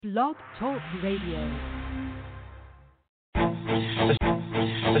Blog Talk Radio.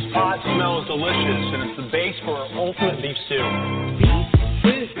 This pot smells delicious, and it's the base for our ultimate beef stew.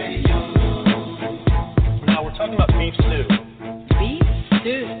 Beef stew. Now we're talking about beef stew. Beef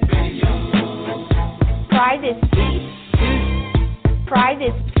stew. Try this beef stew. Try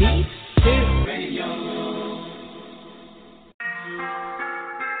this beef stew.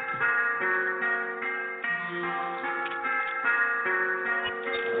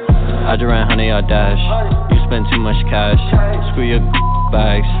 I just ran honey, I dash. You spend too much cash. Screw your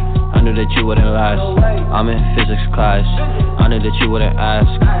bags. I knew that you wouldn't last. I'm in physics class. I knew that you wouldn't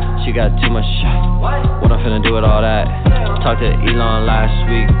ask. She got too much shot. What I'm finna do with all that? Talked to Elon last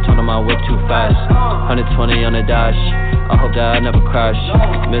week. Told him I whip too fast. 120 on the dash. I hope that I never crash.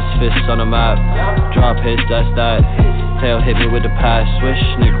 Misfits on the map. Drop hits, that's that. Tail hit me with the pass. Swish,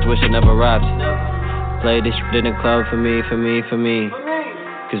 niggas wish I never rapped. Play this shit in the club for me.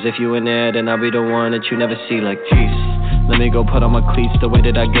 Cause if you in there, then I'll be the one that you never see. Like, jeez, let me go put on my cleats. The way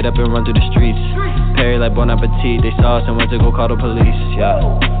that I get up and run through the streets. Perry like Bon Appetit. They saw us and went to go call the police. Yeah,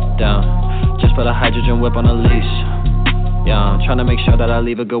 down. Just put a hydrogen whip on a leash. Yeah, I'm trying to make sure that I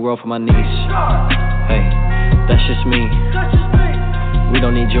leave a good world for my niece. Hey, that's just me. We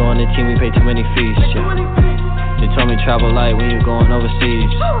don't need you on the team, we pay too many fees. Yeah. They told me travel light when you're going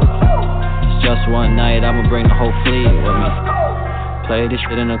overseas. It's just one night, I'ma bring the whole fleet with me. Play this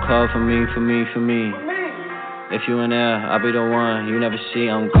shit in the club for me. If you in there, I'll be the one you never see.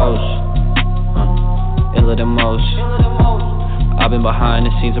 I'm ghost, iller than most. I've been behind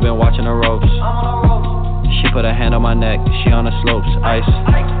the scenes, I've been watching the ropes. She put her hand on my neck, she on the slopes, ice.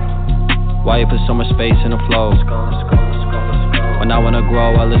 Why you put so much space in the flow? When I wanna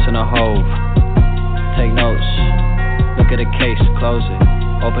grow, I listen to Hove. Take notes, look at the case, close it.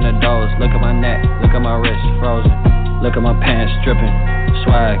 Open the doors, look at my neck, look at my wrist, frozen. Look at my pants dripping,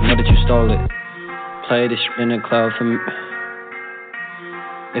 swag, know that you stole it. Play this shit in the club for me.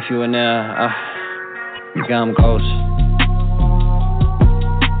 If you in there, you got 'em ghost.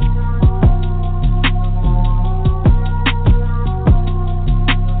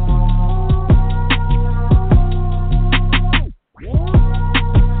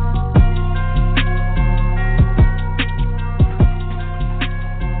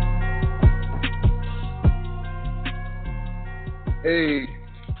 Hey.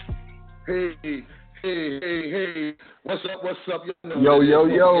 What's up? Yo.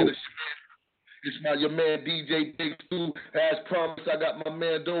 It's your man DJ Big Stu. As promised, I got my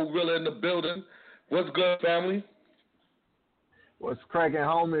man Doerilla in the building. What's good, family? What's cracking,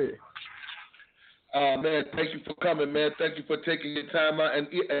 homie? Man, thank you for coming, man. Thank you for taking your time out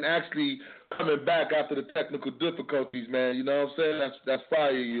and actually coming back after the technical difficulties, man. You know what I'm saying? That's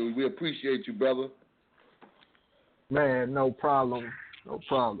fire, you. We appreciate you, brother. Man, no problem.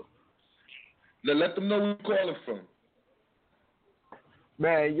 Let them know where you're calling from.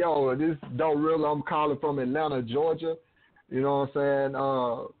 Man, yo, this is Doerilla. I'm calling from Atlanta, Georgia. You know what I'm saying?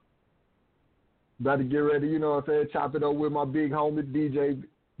 About to get ready, you know what I'm saying? Chop it up with my big homie, DJ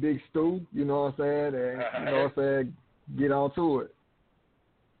Big Stu. You know what I'm saying? And, you know what I'm saying? Get on to it.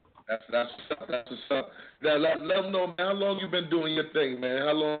 That's what's up. Now, let them know, man, how long you been doing your thing, man?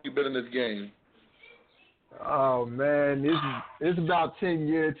 How long you been in this game? Oh, man, it's about 10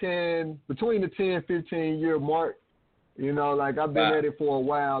 years, between the 10 15 year mark. You know, like I've been at it for a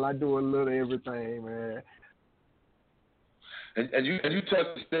while. I do a little everything, man. And you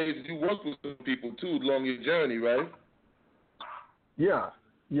touch the stage, you work with some people too along your journey, right? Yeah.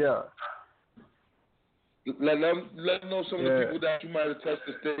 Let them know some of the people that you might have touched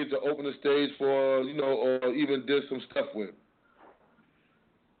the stage or opened the stage for, you know, or even did some stuff with.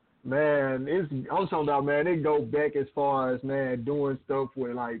 Man, I'm talking about, man, it go back as far as, man, doing stuff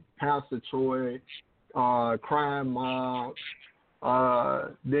with, like, Pastor Troy, Crime Mob.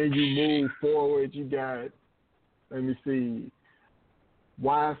 Then you move forward, you got, let me see,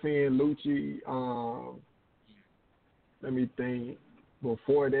 YFN and Lucci. Let me think.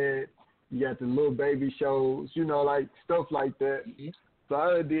 Before that, you got the Little Baby shows, you know, like, stuff like that. Mm-hmm. So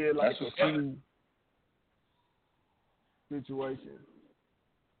I did, like, a few situations.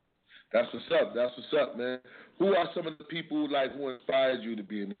 That's what's up, man. Who are some of the people, like, who inspired you to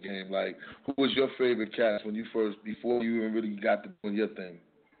be in the game? Like, who was your favorite cast when you before you even really got to doing your thing?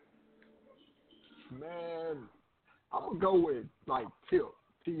 Man, I'm going to go with, like,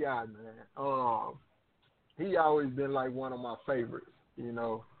 T.I., man. He always been, like, one of my favorites, you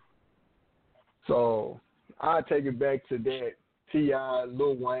know. So I take it back to that T.I.,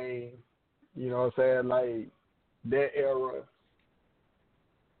 Lil Wayne, you know what I'm saying, like, that era.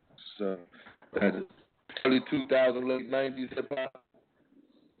 So, that early 2000s, late 90s hip hop.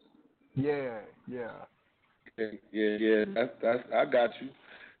 Yeah. Yeah. That's I got you.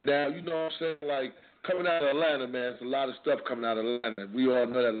 Now, you know what I'm saying? Like, coming out of Atlanta, man, there's a lot of stuff coming out of Atlanta. We all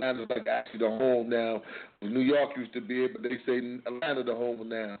know that Atlanta's like actually the home now. New York used to be it, but they say Atlanta the home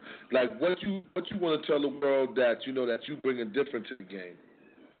now. Like, what you want to tell the world that, you know, that you bring a difference to the game?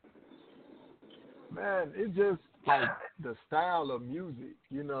 Man, it's just like the style of music,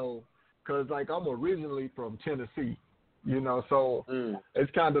 you know, because like I'm originally from Tennessee, you know, so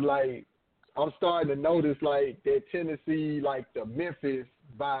it's kind of like I'm starting to notice like that Tennessee, like the Memphis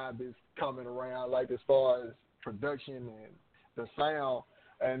vibe is coming around, like as far as production and the sound,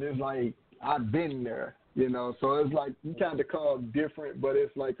 and it's like I've been there, you know, so it's like you kind of come different, but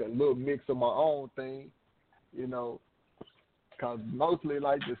it's like a little mix of my own thing, you know. Because mostly,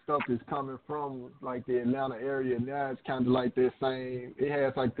 like, the stuff is coming from, like, the Atlanta area. Now it's kind of like that same, it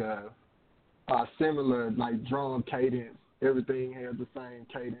has, like, a similar, like, drum cadence. Everything has the same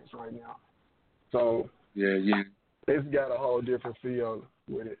cadence right now. So, yeah. It's got a whole different feel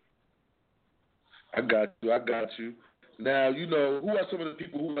with it. I got you. Now, you know, who are some of the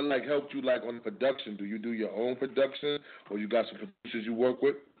people who have, like, helped you, like, on production? Do you do your own production, or you got some producers you work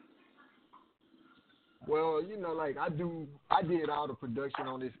with? Well, you know, like I did all the production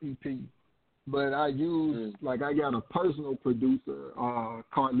on this EP, but I use like I got a personal producer,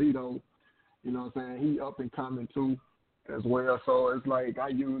 Carlito. You know what I'm saying? He up and coming too, as well. So it's like I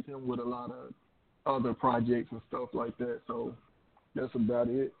use him with a lot of other projects and stuff like that. So that's about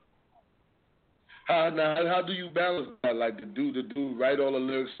it. How do you balance that? Like to write all the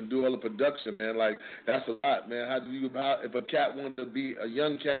lyrics and do all the production, man. Like that's a lot, man. If a cat wanted to be a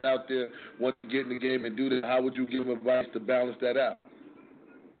young cat out there, want to get in the game and do that, how would you give him advice to balance that out?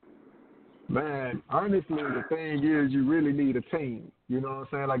 Man, honestly, the thing is, you really need a team. You know what I'm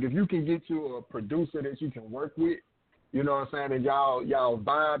saying? Like if you can get you a producer that you can work with, you know what I'm saying, and y'all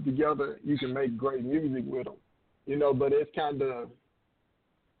vibe together, you can make great music with them. You know, but it's kind of,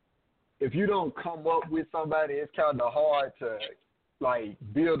 if you don't come up with somebody, it's kind of hard to, like,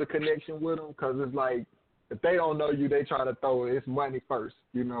 build a connection with them because it's like, if they don't know you, they try to throw it. It's money first,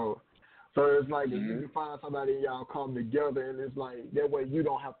 you know. So it's like if you can find somebody and y'all come together, and it's like, that way you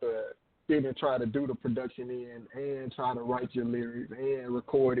don't have to even try to do the production and try to write your lyrics and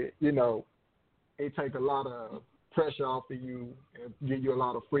record it. You know, it takes a lot of pressure off of you and give you a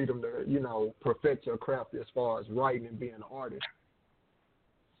lot of freedom to, you know, perfect your craft as far as writing and being an artist.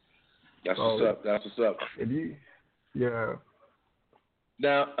 That's what's up. Yeah.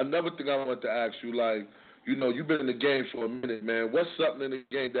 Now, another thing I want to ask you, like, you know, you've been in the game for a minute, man. What's something in the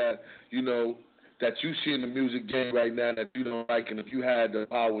game that, you know, that you see in the music game right now that you don't like, and if you had the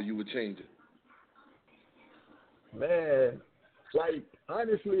power, you would change it? Man, like,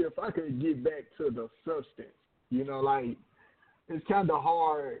 honestly, if I could get back to the substance, you know, like, it's kind of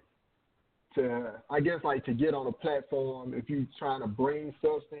hard to, I guess, like, to get on a platform if you're trying to bring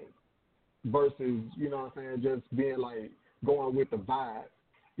substance versus, you know what I'm saying, just being, like, going with the vibe.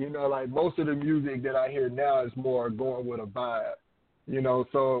 You know, like, most of the music that I hear now is more going with a vibe, you know,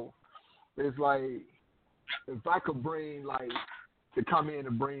 so it's like, if I could bring, like, to come in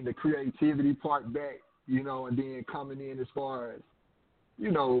and bring the creativity part back, you know, and then coming in as far as,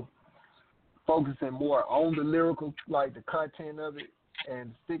 you know, focusing more on the lyrical, like, the content of it,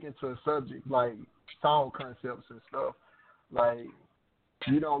 and sticking to a subject, like, song concepts and stuff, like,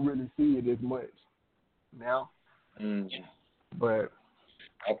 you don't really see it as much now. But,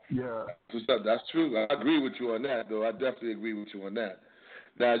 yeah. That's true. I agree with you on that, though. I definitely agree with you on that.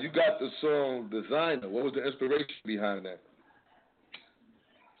 Now, you got the song Designer. What was the inspiration behind that?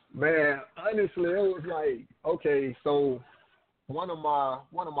 Man, honestly, it was like, okay, so one of my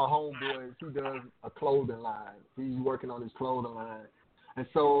homeboys, he does a clothing line. He's working on his clothing line. And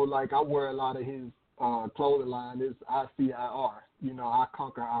so, like, I wear a lot of his clothing line. It's ICIR, you know, I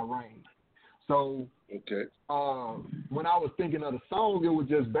conquer, I reign. So, okay. When I was thinking of the song, it was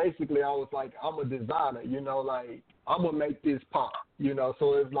just basically, I was like, I'm a designer, you know, like, I'm going to make this pop, you know.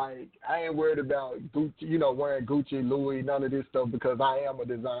 So it's like, I ain't worried about Gucci, you know, wearing Gucci, Louis, none of this stuff because I am a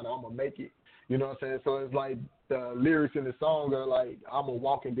designer. I'm going to make it, you know what I'm saying? So it's like the lyrics in the song are like, I'm a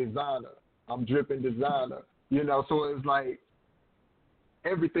walking designer. I'm dripping designer, you know. So it's like,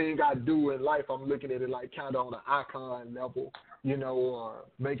 everything I do in life, I'm looking at it like kind of on an icon level, you know, or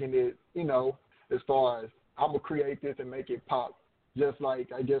making it, you know, as far as I'm going to create this and make it pop. Just like,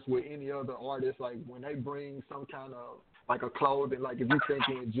 I guess, with any other artist, like when they bring some kind of, like a clothing, like if you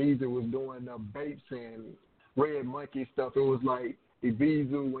thinking Jesus was doing the Bapes and Red Monkey stuff, it was like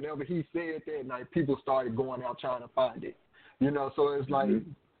Ibizu, whenever he said that, like people started going out trying to find it, you know, so it's like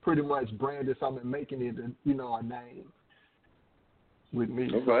pretty much branded something, making it, you know, a name. with me.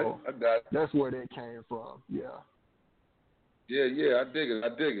 Okay, so I got it. that's where that came from. Yeah. Yeah, I dig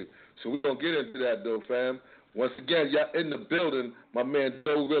it. So we're going to get into that, though, fam. Once again, y'all in the building. My man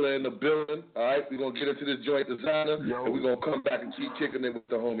Doerilla in the building. All right, we're going to get into this joint designer, and we're going to come back and keep kicking it with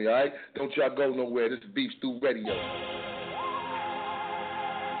the homie, all right? Don't y'all go nowhere. This is Beef Stew Radio.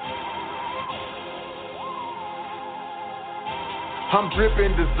 I'm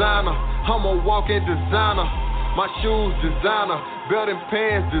dripping designer, I'm a walking designer. My shoes designer, belt and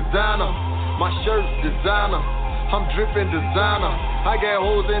pants designer. My shirt designer, I'm dripping designer. I got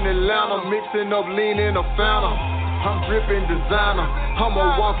hoes in Atlanta, mixing up lean in a fountain. I'm dripping designer, I'm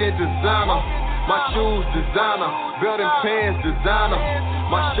a walking designer. My shoes designer, belt and pants designer.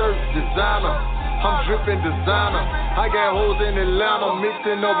 My shirt designer, I'm dripping designer. I got hoes in Atlanta,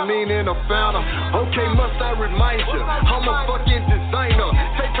 mixing up lean in a fountain. Okay, must I remind you, I'm a fucking designer.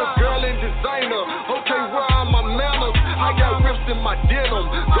 Take a girl in designer. Okay, where are my manners? I got rips in my denim,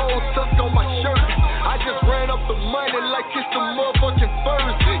 gold tuck on my shirt. I just ran up the money like it's the motherfucking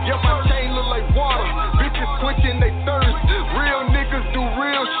first. Yeah, my chain look like water, bitches quenching they thirst. Real niggas do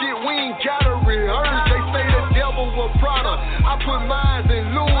real shit, we ain't gotta rehearse. They say the devil was Prada, I put mines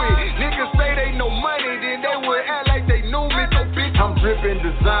in Louis. Niggas say they know money, then they would act like they knew me. So bitch, I'm dripping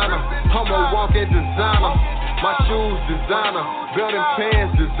designer, I'm a walking designer. My shoes designer, belt and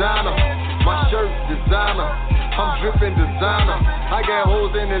pants designer. My shirt designer, I'm dripping designer. I got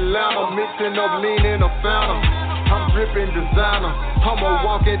hoes in Atlanta, mixing up lean in a fountain. I'm dripping designer, I'm a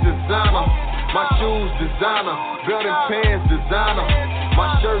walking designer. My shoes designer, belt and pants designer.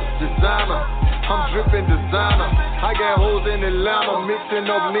 My shirt designer, I'm dripping designer. I got hoes in Atlanta, mixing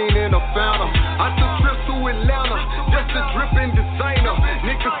up lean in a fountain. I took trips to Atlanta, just a dripping designer.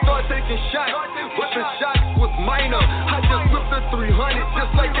 Niggas start taking shots, but the shots was minor. I just whipped a 300,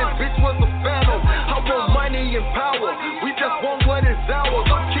 just like that bitch was a phantom. I want money and power, we just want what is ours.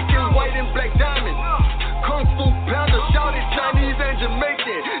 I'm kicking white and black diamonds. Kung Fu Panda, shouted Chinese and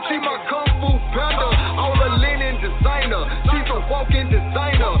Jamaican. She my Kung Fu Panda, all a linen designer. She's a walking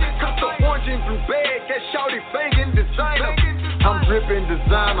designer. Cut the orange and blue bag, that shouted banging designer. I'm dripping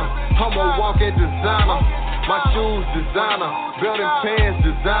designer, I'm a walking designer. My shoes designer, belt and pants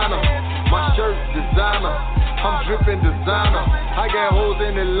designer. My shirt designer, I'm dripping designer. I got hoes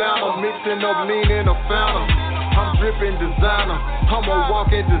in Atlanta, mixing up lean in a fountain. I'm dripping designer, I'm a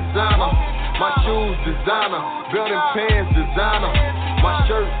walking designer. My shoes designer, belt and pants designer. My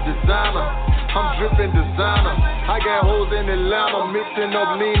shirt designer, I'm dripping designer. I got hoes in Atlanta, mixing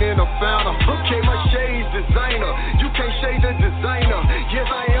up lean in a fountain. Okay, my shades designer, you can't shade the designer. Yes,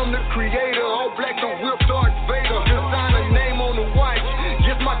 I am the creator, all black and whip Darth Vader. Designer name on the watch,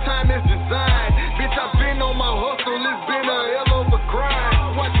 yes, my time is designed. Bitch, I've been on my hustle, it's been a hell of a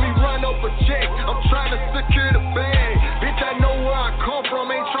grind. Watch me run up a check, I'm trying to secure the bag. Bitch, I know where I come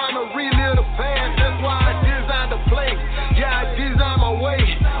from, ain't trying to relive the past. That's why I designed the place, yeah, I designed my way.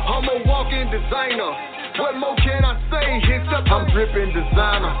 I'm a walking designer, what more can I say? Except I'm dripping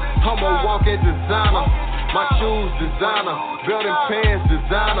designer, I'm a walking designer. My shoes designer, belt and pants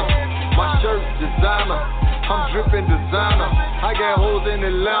designer. My shirt designer, I'm dripping designer. I got hoes in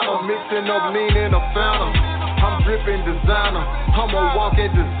Atlanta, mixing up lean in a fountain. I'm dripping designer, I'm a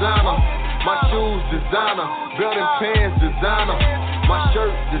walking designer. My shoes designer, belt and pants designer. My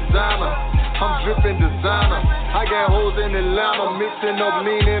shirt designer, I'm dripping designer. I got hoes in Atlanta, mixing up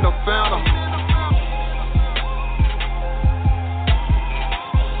lean in a fountain.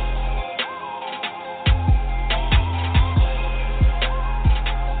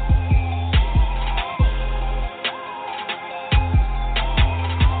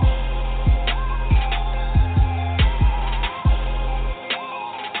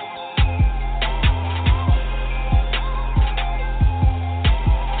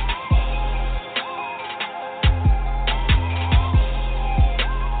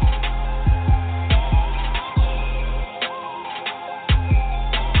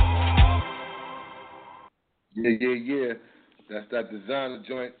 Yeah. That's that designer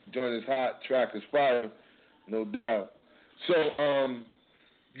joint. Joint is hot, track is fire, no doubt. So,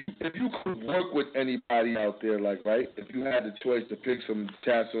 if you could work with anybody out there, like, right, if you had the choice to pick some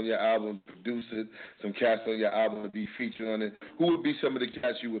cats on your album, produce it, some cats on your album to be featured on it, who would be some of the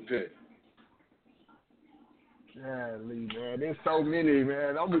cats you would pick? Yeah, Lee, man, there's so many,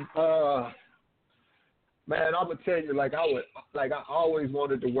 man. I'm gonna tell you, I always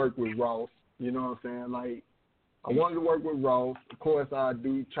wanted to work with Ross. You know what I'm saying? Like, I wanted to work with Ross. Of course, I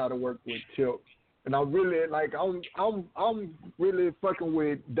do try to work with Tip. And I'm really I'm really fucking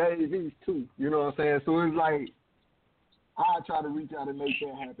with Dave East too. You know what I'm saying? So it's like I try to reach out and make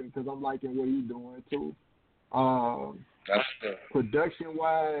that happen because I'm liking what he's doing too. That's good.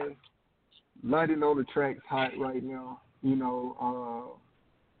 Production-wise, London on the track's hot right now. You know,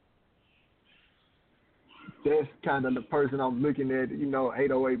 that's kind of the person I'm looking at. You know,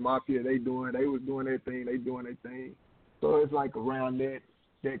 808 Mafia, they was doing their thing, they doing their thing. So it's like around that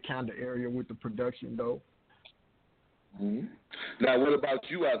kind of area with the production, though. Mm-hmm. Now, what about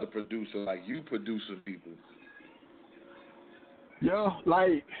you as a producer? Like, you producing people? Yeah,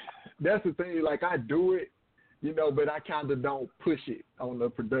 like, that's the thing. Like, I do it, you know, but I kind of don't push it on the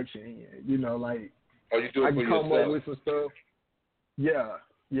production end. You know, like, you do it I can for come yourself? up with some stuff. Yeah.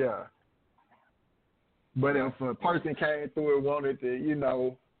 But if a person came through and wanted to, you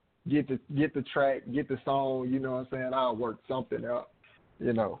know, get the track, get the song, you know what I'm saying, I'll work something out,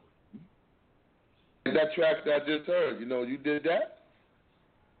 you know. And that track that I just heard, you know, you did that?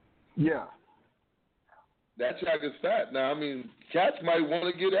 Yeah. That track is fat. Now, I mean, cats might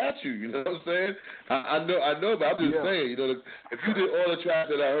want to get at you. You know what I'm saying? I know, but I'm just saying. You know, if you did all the tracks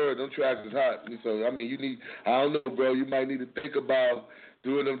that I heard, them tracks is hot. So I mean, you need. I don't know, bro. You might need to think about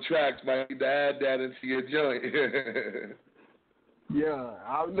doing them tracks. Might need to add that into your joint. Yeah,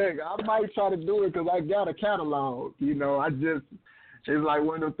 I might try to do it because I got a catalog. You know, it's like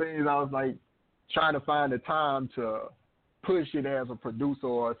one of the things I was like trying to find the time to push it as a producer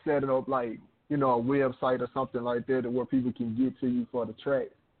or set it up like, you know, a website or something like that where people can get to you for the track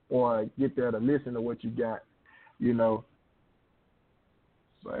or get there to listen to what you got, you know.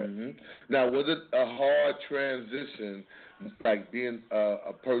 But, Now, was it a hard transition, like being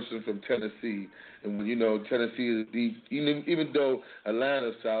a person from Tennessee? And, you know, Tennessee is deep, even though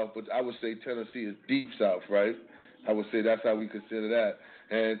Atlanta's South, but I would say Tennessee is deep South, right? I would say that's how we consider that.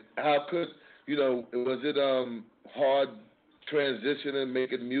 And how could, you know, was it hard transitioning,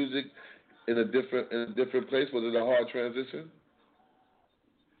 making music in a different place? Was it a hard transition?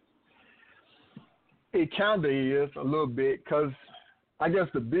 It kind of is a little bit because I guess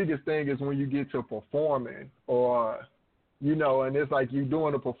the biggest thing is when you get to performing or, you know, and it's like you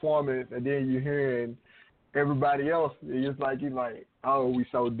doing a performance and then you're hearing everybody else. It's like you're like, oh, we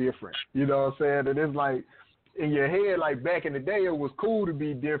so different. You know what I'm saying? And it's like in your head, like back in the day, it was cool to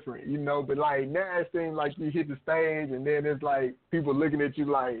be different, you know, but like now it seems like you hit the stage and then it's like people looking at you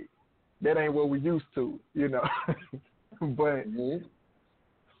like, that ain't what we used to, you know. But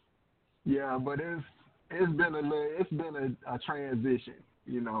yeah, but it's been a transition,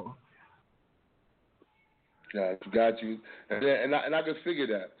 you know. Yeah, got you, and I can figure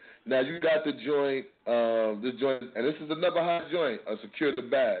that. Now you got the joint, and this is another hot joint, Secure the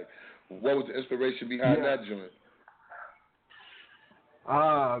Bag. What was the inspiration behind that joint?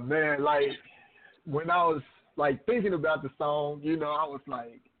 Man, like when I was like thinking about the song, you know, I was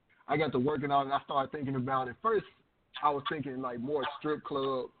like, I got to working on it. I started thinking about it. First, I was thinking like more strip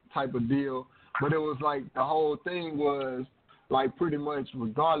club type of deal, but it was like the whole thing was like pretty much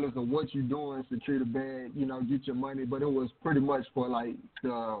regardless of what you're doing, secure the bag, you know, get your money. But it was pretty much for like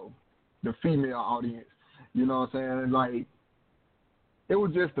the female audience, you know what I'm saying? And like it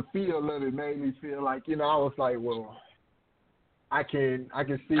was just the feel of it made me feel like, you know, I was like, well, I can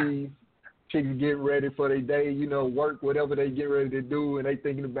see chicks getting ready for their day, you know, work, whatever they get ready to do, and they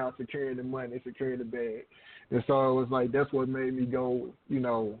thinking about securing the money, securing the bag. And so it was like, that's what made me go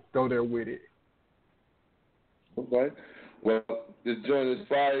there with it. Okay. Well, this joint is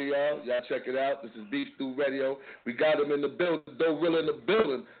fire, y'all. Y'all check it out. This is Beef Stew Radio. We got them in the building, Doerilla in the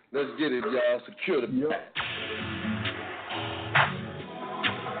building. Let's get it, y'all. Secure the bag.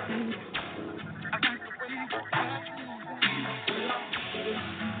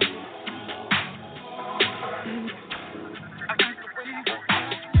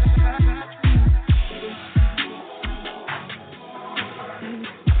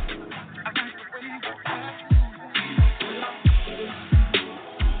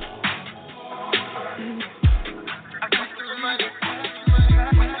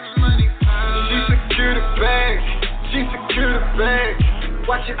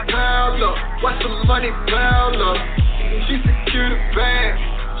 Watch it pile up, watch the money pile up. She secure the bag,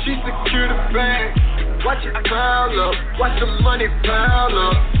 she secure the bag. Watch it pile up, watch the money pile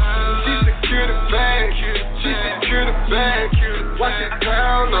up. She secure the bag, she secure the bag. Watch it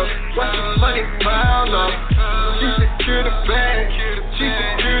pile up, watch the money pile up. She secure the bag, she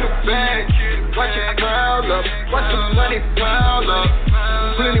secure the bag. Watch it pile up, watch the money pile up.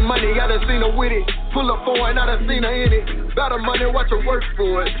 Plenty money, I done seen her with it. Pull up for it, I done seen her in it. Better money, watch her work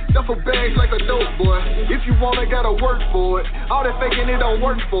for it. Duffel bags like a dope boy. If you want it, gotta work for it. All that faking, it don't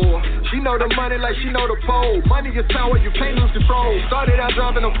work for her. She know the money like she know the pole. Money is power, you can't lose control. Started out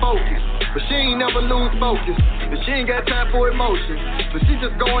driving a Focus, but she ain't never lose focus. And she ain't got time for emotion, so she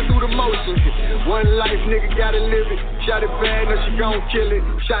just going through the motion. One life, nigga, gotta live it. Shot it bad, no, she gon' kill it.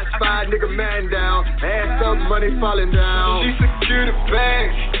 Shots fired, nigga, man down. Ass up, money falling down. She secure the bag,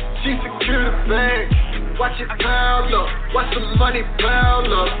 she secure the bag. Watch it pile up, watch the money pile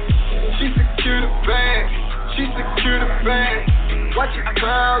up. She secure the bag, she secure the bag. Watch it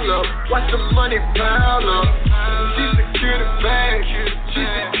pile up, watch the money pile up. She secure the bag, she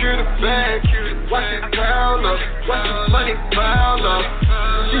secure the bag. Watch it pile up, watch the money pile up.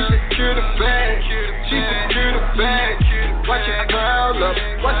 She secure the bag, she secure the bag. Watch it pile up,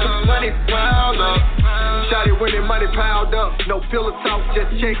 watch the money pile up. Shotty when the money piled up, no pillow talk,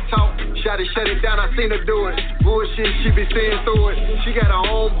 just check talk. Shotty shut it down, I seen her do it. Bullshit, she be seeing through it. She got her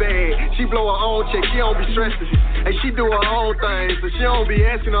own bag, she blow her own check, she don't be stressing. And she do her own thing, so she don't be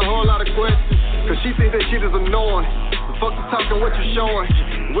asking a whole lot of questions. Cause she think that shit is annoying. The fuck you talking, what you showing?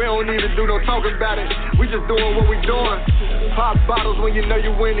 We don't even do no talking about it, we just doing what we doing. Pop bottles when you know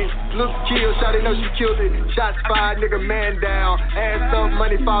you winning. Look kill, shotty know she killed it. Shots fired, nigga man down. Ass up,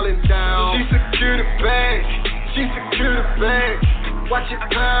 money falling down. She secure the bag, she secure the bag. Watch it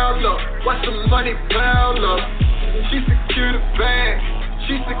pile up, watch the money pile up. She secure the bag,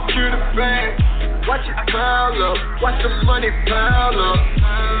 she secure the bag. Watch it pile up, watch the money pile up.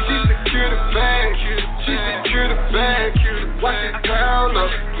 She secure the bag, she secure the bag. Watch it pile up,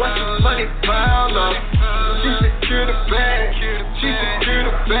 watch the money pile up. She secure the bag, she secure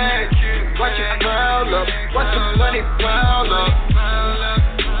the bag. Watch it pile up, watch the money pile up.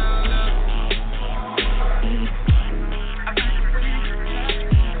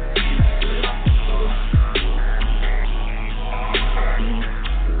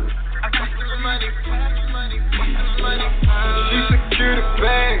 She secure the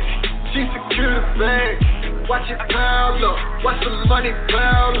bag, she secure the bag. Watch it pile up, watch the money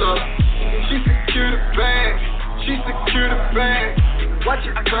pile up. She secure the bag, she secure the bag. Watch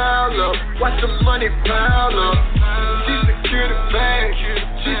it pile up, watch the money pile up. She secure the bag,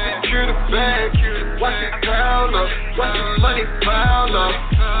 she secure the bag. Watch it pile up, watch the money pile up.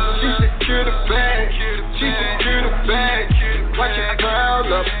 She secure the bag, she secure the bag. Watch it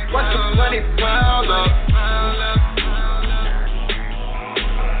pile up, watch the money pile up.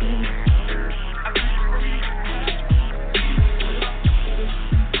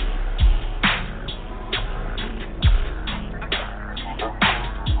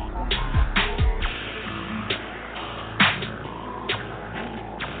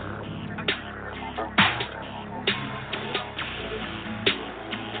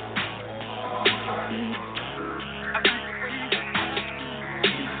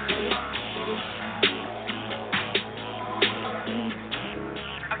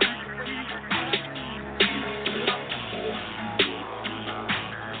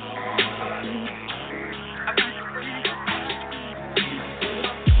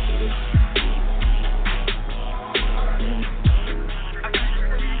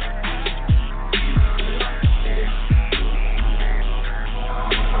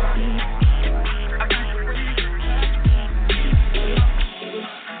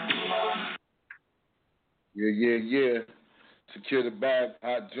 Yeah. Secure the bag,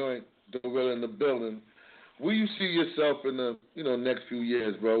 hot joint, Doerilla in the building. Where you see yourself in the next few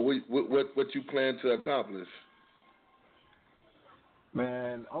years, bro? What you plan to accomplish?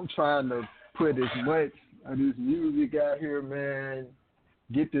 Man, I'm trying to put as much of this music out here, man.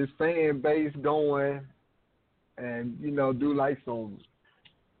 Get this fan base going, and do like some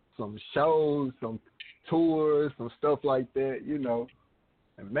shows, some tours, some stuff like that,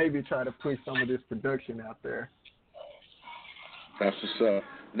 and maybe try to push some of this production out there. That's what's up.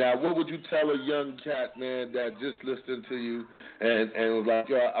 Now, what would you tell a young cat, man, that just listened to you and was like,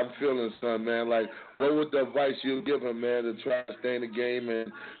 yo, I'm feeling something, man? Like, what would the advice you'd give him, man, to try to stay in the game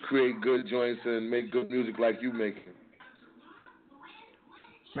and create good joints and make good music like you making?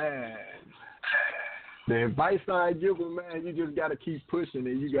 Man, the advice I give him, man, you just got to keep pushing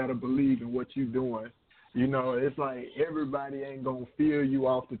and you got to believe in what you're doing. It's like everybody ain't going to feel you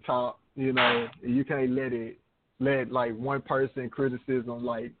off the top, you can't let like one person criticism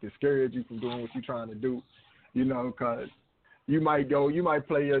like discourage you from doing what you're trying to do, because you might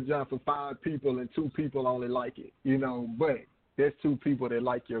play your jump for 5 people and 2 people only like it, but there's 2 people that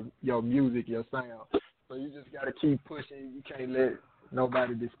like your music, your sound. So you just got to keep pushing. You can't let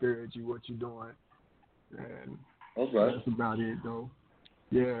nobody discourage you what you're doing. And okay. That's about it, though.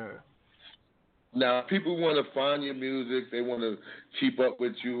 Yeah. Now, people want to find your music. They want to keep up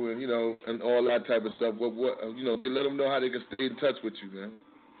with you, and and all that type of stuff. What let them know how they can stay in touch with you, man.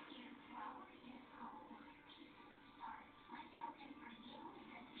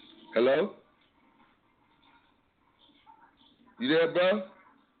 Hello? You there, bro?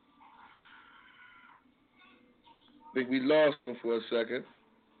 I think we lost him for a second.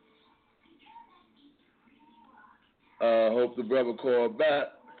 Hope the brother called back.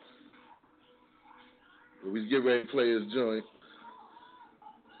 We get ready to play his joint.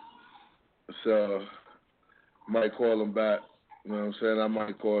 So, might call him back. You know what I'm saying? I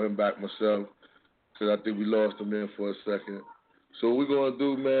might call him back myself, because I think we lost him in for a second. So what we're gonna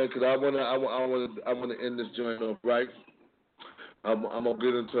do, man, because I wanna end this joint off right. I'm gonna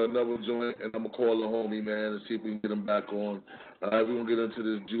get into another joint, and I'm gonna call the homie, man, and see if we can get him back on. All right, we're gonna get into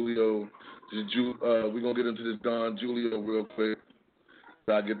this we're gonna get into this Don Julio real quick.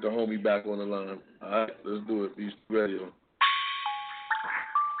 So I get the homie back on the line. All right, let's do it. Beast Radio.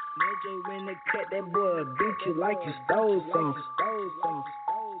 Mojo in the cut, that boy beat you like you stole some.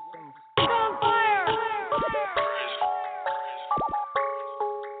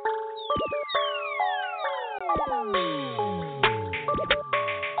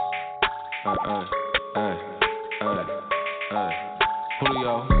 On fire!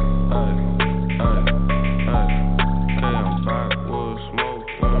 Julio, damn, backwoods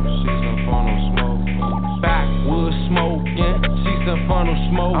smoking, season funnel smoking. Backwoods smoking, season funnel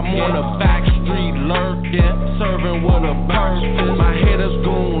smoking. I'm on the back street lurking, serving with a purpose. My haters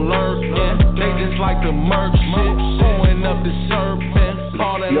gon' lurking, they just like the merch shit. Showing up the surfing,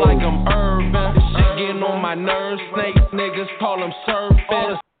 falling like I'm urban. This shit getting on my nerves, snake niggas call them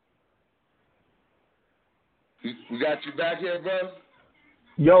surfing. We got you back here, bro?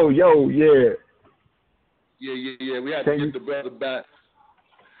 Yo, yeah. Yeah. We had to get the brother back.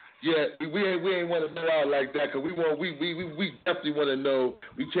 Yeah, we ain't want to go out like that, because we definitely want to know.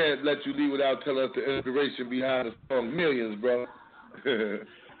 We can't let you leave without telling us the inspiration behind the song Millions, bro.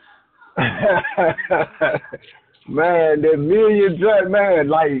 Man, that Million joint, man,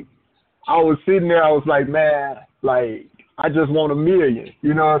 like, I was sitting there, I was like, man, like, I just want 1 million.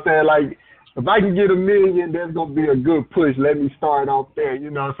 You know what I'm saying? Like, if I can get 1 million, that's going to be a good push. Let me start off there, So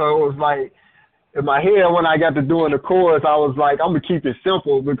it was like, in my head, when I got to doing the chorus, I was like, I'm going to keep it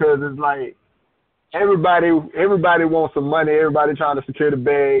simple, because it's like, everybody wants some money. Everybody trying to secure the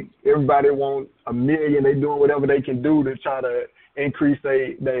bag. Everybody wants 1 million. They doing whatever they can do to try to increase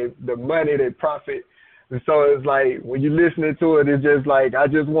the money, their profit. And so it's like, when you're listening to it, it's just like, I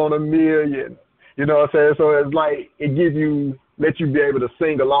just want 1 million. You know what I'm saying? So it's like, it let you be able to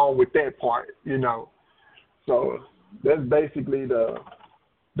sing along with that part, So that's basically the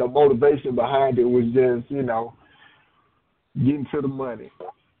motivation behind it, was just, getting to the money.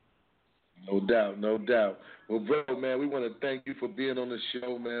 No doubt. Well, bro, man, we want to thank you for being on the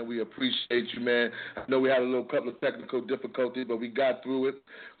show, man. We appreciate you, man. I know we had a couple of technical difficulties, but we got through it.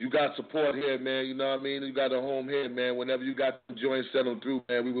 You got support here, man. You know what I mean? You got a home here, man. Whenever you got the joint settled through,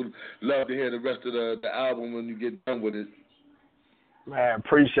 man, we would love to hear the rest of the album when you get done with it. Man,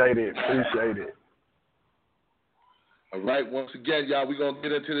 appreciate it. All right, once again, y'all, we're going to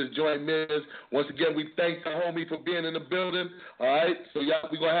get into this joint Millions. Once again, we thank the homie for being in the building. All right, so y'all,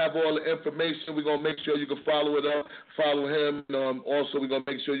 we're going to have all the information. We're going to make sure you can follow it up, follow him. Also, we're going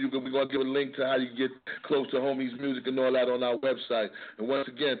to make sure we're going to give a link to how you get close to homie's music and all that on our website. And once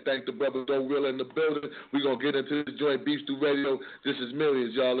again, thank the brother Doerilla in the building. We're going to get into the joint Beef Stew Radio. This is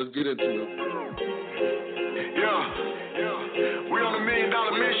Millions, y'all. Let's get into it. Yeah. We on $1 million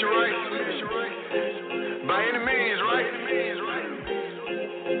mission, right? By any means, right?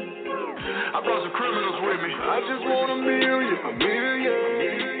 I brought some criminals with me. I just want 1 million.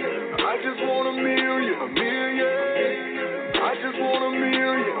 I just want 1 million. I just want 1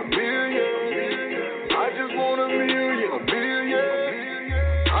 million. I just want 1 million. I just want 1 million.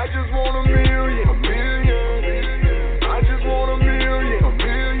 I just want 1 million. I just want 1 million.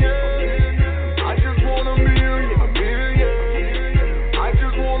 I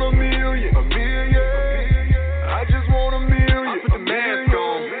just want 1 million. I just want 1 million. I put the mask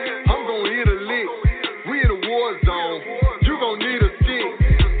on. I'm gon' hit a lick. We in a war zone. You gon' need a stick.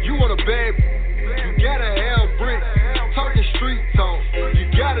 You want a bad? You gotta have bricks. Talking street talk. You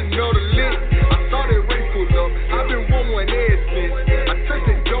gotta know the lick. I saw that race pull up. I've been one ever since. I took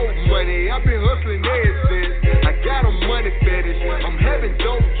the dope money. I've been hustling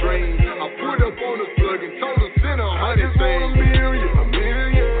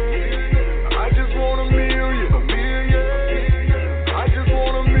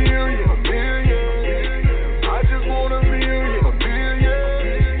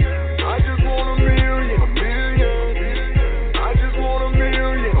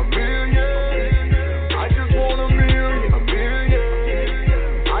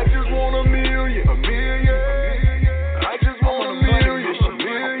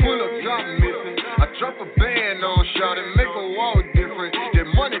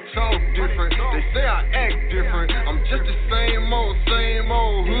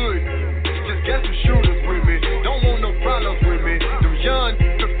shooters with me. Don't want no problems with me. Them young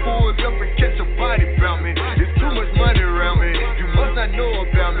niggas pull up and catch a body bout me. It's too much money around me. You must not know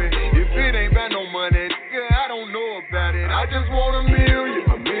about me. If it ain't about no money, nigga, I don't know about it. I just want a million,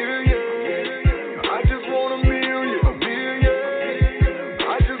 a million. I just want a million, a million.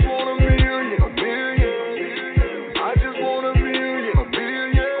 I just want a million, a million. I just want a million, a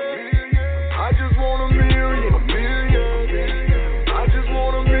million. I just want a million, a million. I just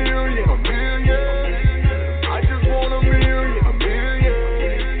want a million, a million. I just want a million, a million.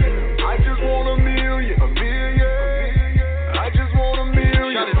 I just want a million, a million. I just want a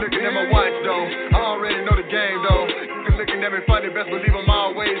million. Shawty looking at my watch though. I already know the game though. You looking at me funny, best believe I'm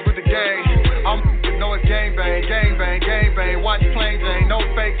always with the gang. I'm know it's gang bang, gang bang, gang bang. Watch plain Jane, no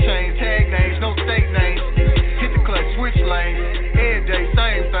fake chains, tag names, no state names. Hit the clutch, switch lanes. Every day,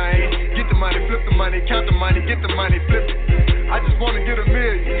 same thing. Get the money, flip the money, count the money, get the money, flip it. I just wanna get a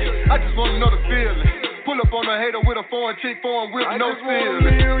million. I just wanna know the feeling. Pull up on a hater with a foreign chick, foreign whip, no feeling.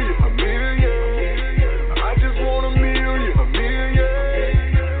 I just want a million, a million. I just want a million, a million.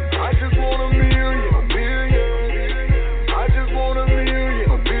 I just want a million, a million. I just want a million,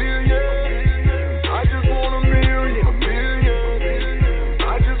 a million. I just want a million, a million.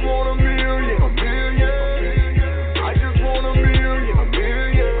 I just want a million, a million. I just want a million, a million.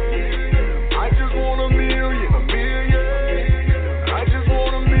 I just want a million, a million. I just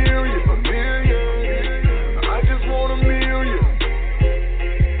want a million, a million. I just want a million.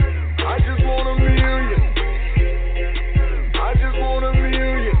 I just want a million. I just want a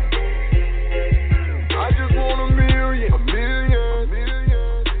million. I just want a million. A million.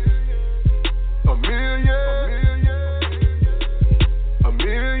 A million. A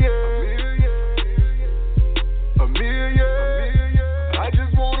million. A million. I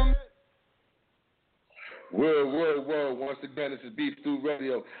just want a million. Whoa. Once again, this is Beef Stew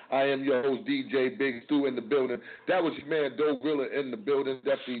Radio. I am your host, DJ Big Stew, in the building. That was your man, Doerilla, in the building.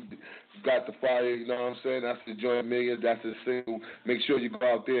 Definitely got the fire, you know what I'm saying? That's the joint million. That's his single. Make sure you go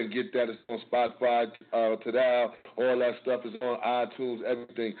out there and get that. It's on Spotify, Tidal. All that stuff is on iTunes,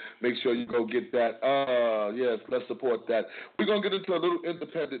 everything. Make sure you go get that. Yes, let's support that. We're going to get into a little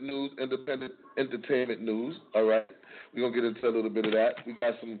independent news, independent entertainment news, all right? We're going to get into a little bit of that.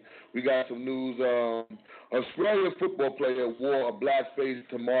 We got some news. Australian football player wore a black face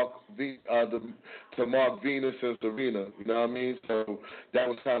to mark Venus and Serena. You know what I mean? So that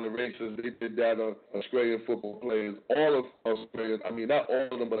was kind of racist. They did that. Australian football players, all of Australian. I mean, not all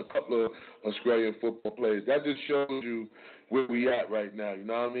of them, but a couple of Australian football players. That just shows you where we at right now. You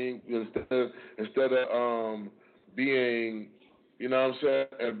know what I mean? Instead of being, you know what I'm saying,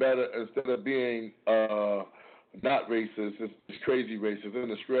 instead of being not racist, it's crazy racist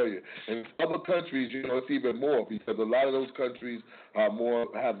in Australia. And other countries, you know, it's even more because a lot of those countries have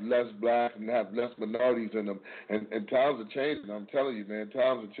less black and have less minorities in them. And times are changing. I'm telling you, man,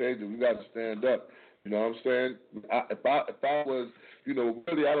 times are changing. We got to stand up. You know what I'm saying? If I was, you know,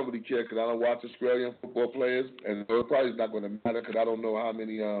 really, I don't really care because I don't watch Australian football players, and so it probably is not going to matter because I don't know how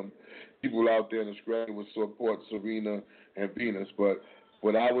many people out there in Australia would support Serena and Venus. But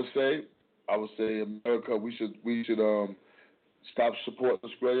what I would say, America, we should stop supporting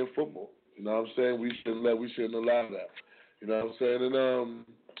Australian football. You know what I'm saying? We shouldn't allow that. You know what I'm saying? And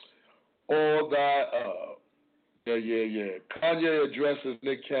all that. Yeah. Kanye addresses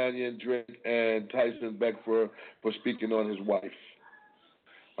Nick Cannon, Drake, and Tyson Beckford for speaking on his wife.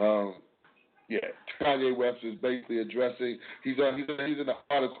 Kanye West is basically addressing. He's in an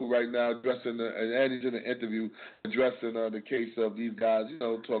article right now addressing and he's in an interview addressing the case of these guys. You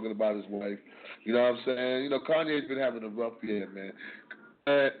know, talking about his wife. You know what I'm saying? You know, Kanye's been having a rough year, man.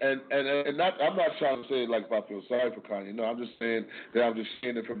 And not, I'm not trying to say like if I feel sorry for Kanye. No, I'm just saying that I'm just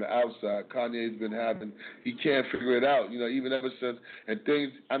seeing it from the outside. Kanye's been he can't figure it out. You know, even ever since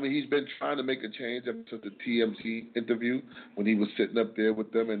he's been trying to make a change ever since the TMZ interview when he was sitting up there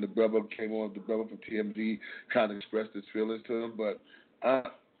with them and the brother came on. The brother from TMZ kind of expressed his feelings to him, but I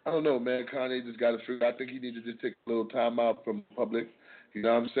don't know, man. Kanye just got to figure. I think he needs to just take a little time out from the public. You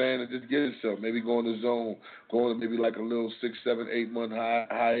know what I'm saying? And just get himself. Maybe go in the zone. Go on maybe like a little 6, 7, 8 month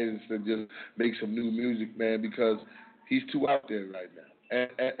hiatus and just make some new music, man, because he's too out there right now.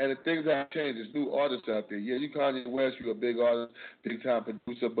 And the things have changed. There's new artists out there. Yeah, you Kanye West, you're a big artist, big time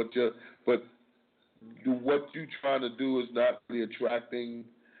producer, but what you trying to do is not really attracting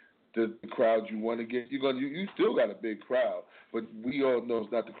the crowd you want to get. You still got a big crowd, but we all know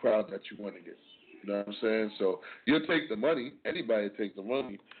it's not the crowd that you want to get. You know what I'm saying? So you'll take the money. Anybody take the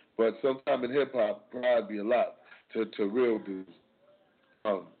money. But sometime in hip-hop, pride be a lot to real dudes.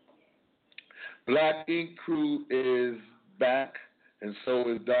 Black Ink Crew is back. and so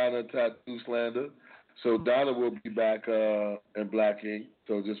is Donna Tattoo Slander. So Donna will be back in Black Ink.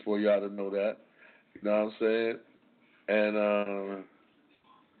 So just for y'all to know that, you know what I'm saying?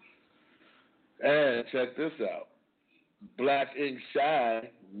 And check this out. Black Ink Shy,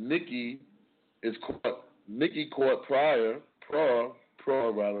 Nikki caught Pro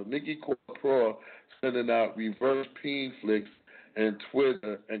sending out reverse peen flicks and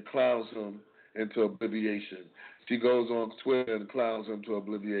Twitter and clowns him into obliviation. She goes on Twitter and clowns him to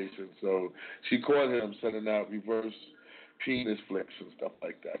obliviation. So she caught him sending out reverse penis flicks and stuff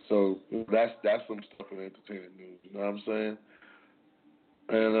like that. So that's some stuff in entertainment news. You know what I'm saying?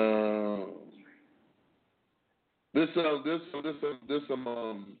 And there's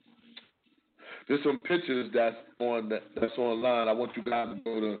some pictures that's online. I want you guys to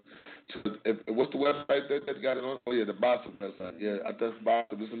go to what's the website that got it on? Oh yeah, the Boston website. Yeah, that's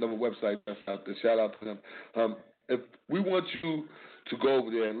Boston. There's another website that's out there. Shout out to them. If we want you to go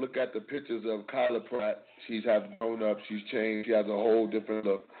over there and look at the pictures of Kyla Pratt, she's grown up, she's changed, she has a whole different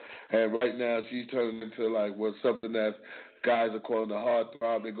look, and right now she's turning into like something that guys are calling a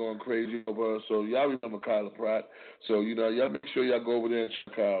heartthrob. They're going crazy over her. So y'all remember Kyla Pratt. So y'all make sure y'all go over there and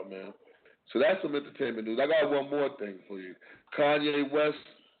check her out, man. So that's some entertainment news. I got one more thing for you. Kanye West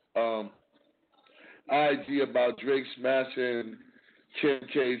IG about Drake smashing Kim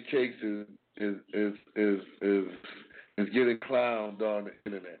K's cakes is getting clowned on the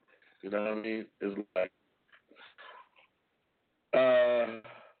internet. You know what I mean? It's like,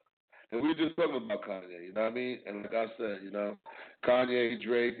 and we were just talking about Kanye. You know what I mean? And like I said, Kanye,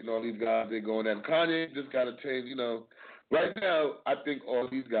 Drake, and all these guys, they're going at Kanye. Just got to change. Right now, I think all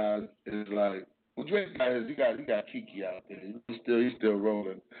these guys is like, well, Drake he got Kiki out there. He's still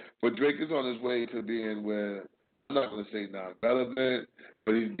rolling. But Drake is on his way to being where, I'm not going to say non-relevant,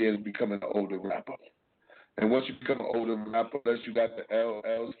 but he's becoming an older rapper. And once you become an older rapper, unless you got the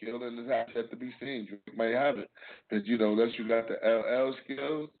LL skill, and it has to be seen. Drake might have it. But, unless you got the LL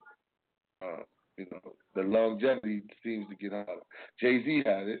skills, the longevity seems to get harder. Jay-Z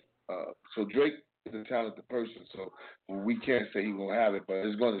had it. So Drake is a talented person, so we can't say he's going to have it, but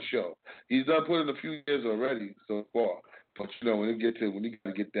it's going to show. He's done put in a few years already so far, but when you got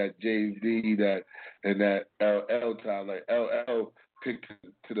to get that Jay-Z and that LL time, like LL picked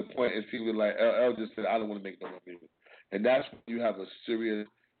to the point, it seemed like LL just said, I don't want to make no more music. And that's when you have a serious,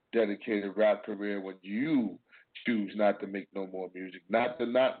 dedicated rap career, when you choose not to make no more music, not the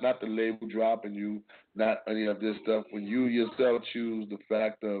label dropping you, not any of this stuff. When you yourself choose the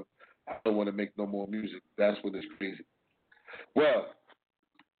fact of, I don't want to make no more music. That's when it's crazy. Well,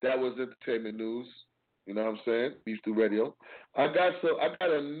 that was entertainment news. You know what I'm saying? Beef Through Radio. I got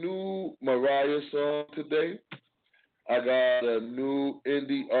a new Mariah song today. I got a new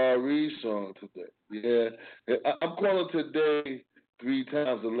Indie R.E. song today. Yeah, I'm calling today 3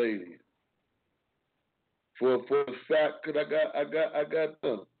 times a lady. For the fact, cause I got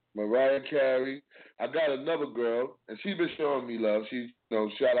them. Mariah Carey. I got another girl, and she's been showing me love. She,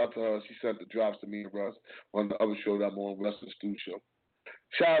 shout out to her. She sent the drops to me and Russ on the other show that I'm on, Russ and Stu Show.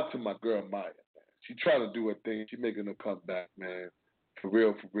 Shout out to my girl Maya, man. She trying to do her thing. She making a comeback, man. For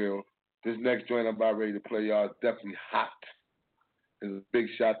real, for real. This next joint I'm about ready to play, y'all, is definitely hot. It's a big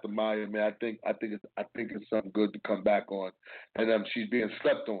shot to Maya, man. I think it's something good to come back on, and she's being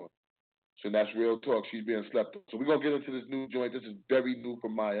slept on. So that's real talk. She's being slept on. So we're going to get into this new joint. This is very new for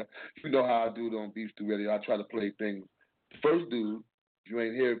Maya. You know how I do it on Beef Through Radio. I try to play things first, dude. You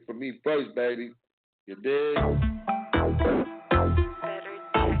ain't hear it from me first, baby. You dig?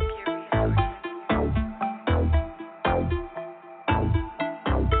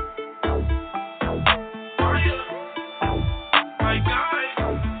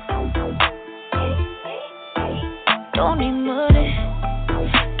 Don't need money,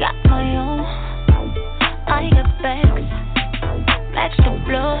 got my own. I got bags to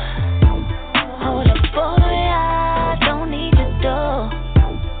blow. Hold up, boy, I don't need your dough,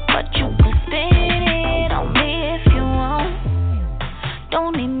 but you can spend it on me if you want.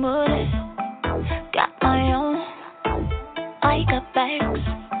 Don't need money, got my own. I got bags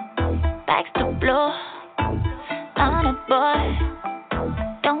to blow. I'm a boy,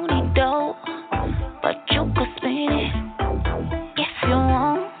 don't need dough, but you can spend it if you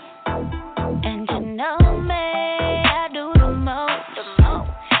want. And you know me, I do the most.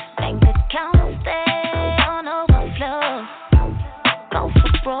 Bank account stay on overflow. Go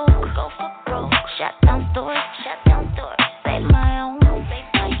for broke. Shut down stores. Say my own.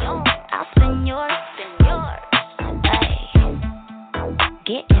 I'll spend yours. Ay.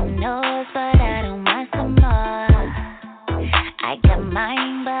 Getting yours, but I don't mind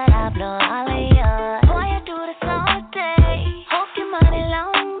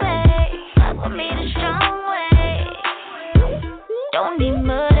Don't need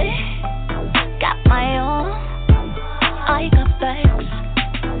money, got my own. I got bags,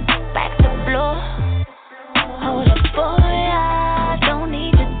 back to blow. Hold up, boy, I don't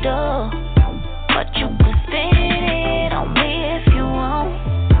need the dough, but you can spend it on me if you want.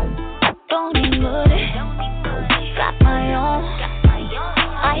 Don't need money, got my own.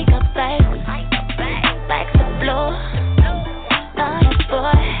 I got bags, back to blow. Not a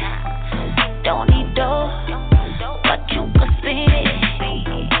boy, don't need dough, but you can spend it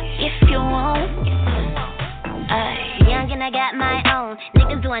if you want. Young and I got my own.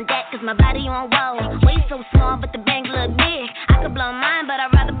 Niggas doing that cause my body on roll. Waist so small but the bank look big. I could blow mine but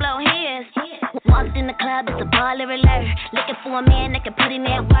I'd rather blow his. Walked in the club, it's a baller alert. Looking for a man that can put in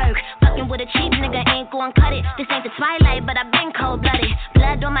that work. Fucking with a cheap nigga, ain't gon' cut it. This ain't the Twilight, but I've been cold-blooded.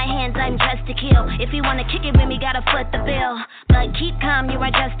 Blood on my hands, I'm dressed to kill. If you wanna kick it with me, gotta foot the bill. But keep calm, you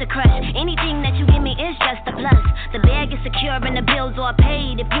are just a crush. Anything that you give me is just a plus. The bag is secure and the bills all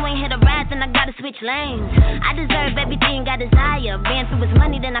paid. If you ain't hit a ride, then I gotta switch lanes. I deserve everything I desire. Ran through his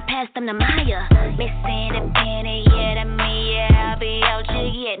money, then I passed him to Maya. Missing a penny, yeah, to me, yeah, I'll be out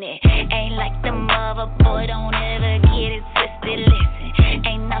here getting it. Ain't like the mother boy, don't ever get it twisted. Listen,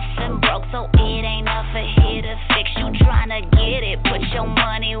 ain't nothing broke, so it ain't nothing here to fix. You tryna get it, put your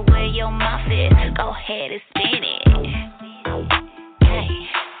money where your mouth is. Go ahead and spin it. Hey,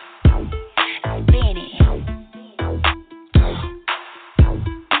 spin it.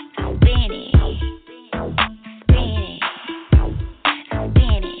 Spin it.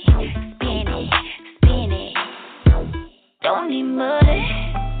 Spin it. Spin it. Spin it. Don't need money,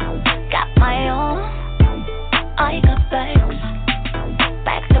 got my own. I got bags,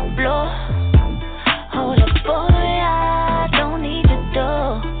 back to blow. Hold up, boy, I don't need the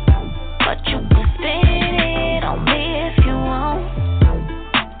dough, but you can spend it on me if you want.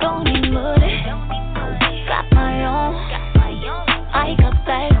 Don't need money, got my own. I got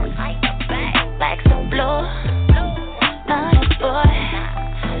bags, back to blow. Not a boy,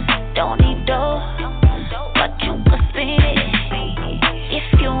 don't need dough, but you can spend it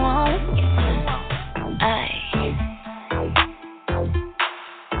if you want. Aye.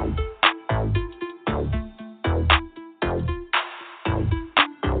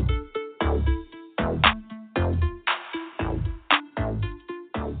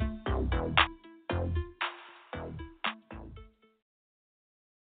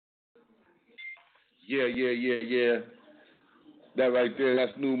 Yeah. That right there,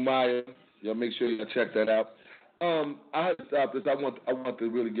 that's New Maya. Y'all make sure y'all check that out. I had to stop this. I want to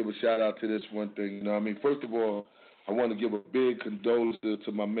really give a shout out to this one thing. You know what I mean? First of all, I want to give a big condolences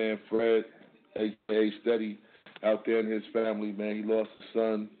to my man Fred, aka Steady, out there and his family, man. He lost a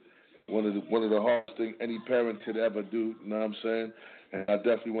son. One of the hardest things any parent could ever do, you know what I'm saying? And I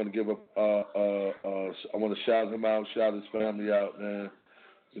definitely want to give I want to shout him out, shout his family out, man.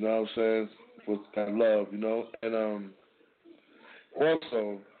 You know what I'm saying? For that love, you know? And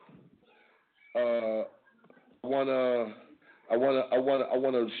also, I wanna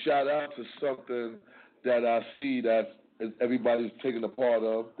shout out to something that I see that everybody's taking a part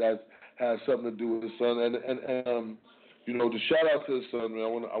of that has something to do with his son, and you know, to shout out to his son, man.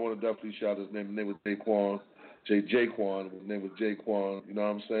 I wanna definitely shout his name. His name was Jaquan. Jaquan. His name was Jaquan. You know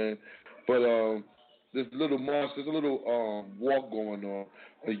what I'm saying? But there's a little walk going on,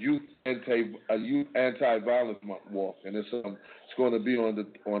 a youth anti-violence walk, and it's going to be on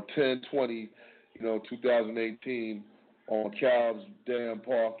 10/20, 2018 on Cal's Dam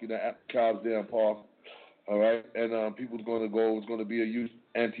Park, at Cal's Dam Park. All right, and people's going to go. It's going to be a youth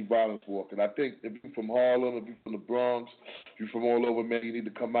anti-violence walk, and I think if you're from Harlem, if you're from the Bronx, if you're from all over, man, you need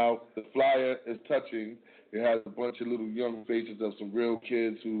to come out. The flyer is touching. It has a bunch of little young faces of some real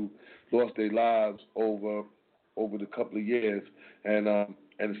kids who lost their lives over the couple of years, and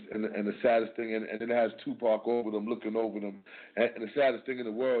the saddest thing, and it has Tupac over them, looking over them, and the saddest thing in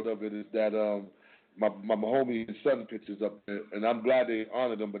the world of it is that my homie and son pictures up there, and I'm glad they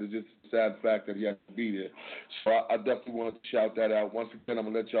honored him, but it's just a sad fact that he had to be there. So I definitely want to shout that out. Once again, I'm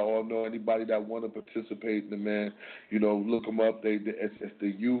gonna let y'all all know, anybody that want to participate in the man, look them up. It's the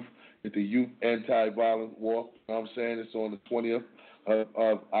youth anti-violence walk. You know what I'm saying? It's on the 20th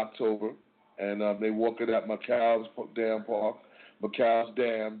of October, and they walk it at McCall's Dam Park. McCall's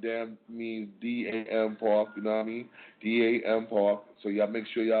Dam means D-A-M Park, you know what I mean? D-A-M Park. So y'all make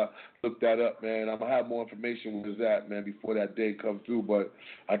sure y'all look that up, man. I'm going to have more information with that, man, before that day comes through. But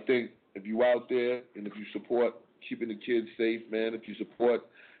I think if you out there and if you support keeping the kids safe, man, if you support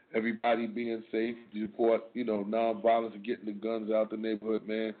everybody being safe, if you support, nonviolence and getting the guns out the neighborhood,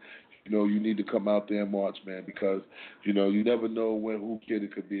 man, you need to come out there and march, man, because, you never know who kid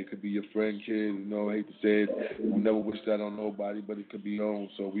it could be. It could be your friend kid, I hate to say it. We never wish that on nobody, but it could be your own.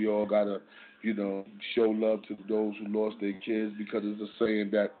 So we all got to, show love to those who lost their kids, because it's a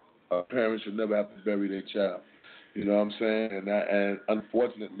saying that parents should never have to bury their child. You know what I'm saying? And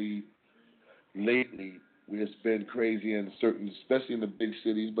unfortunately, lately, it's been crazy in certain, especially in the big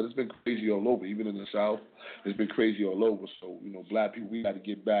cities, but it's been crazy all over. Even in the South, it's been crazy all over. So, black people, we got to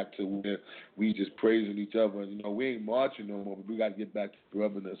get back to where we just praising each other. We ain't marching no more, but we got to get back to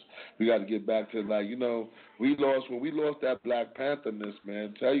brotherness. We got to get back to, when we lost that Black Panther-ness,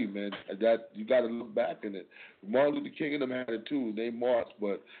 man, tell you, man, that you got to look back in it. Martin Luther King and them had it too. They marched,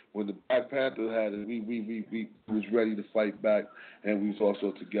 but when the Black Panther had it, we was ready to fight back, and we was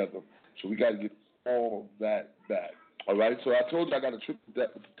also together. So we got to get all that back. All right? So I told you I got a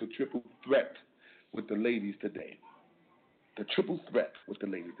triple threat with the ladies today. The triple threat with the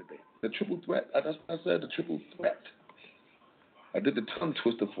ladies today. The triple threat. I said the triple threat. I did the tongue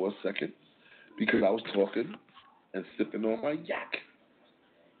twister for a second because I was talking and sipping on my yak.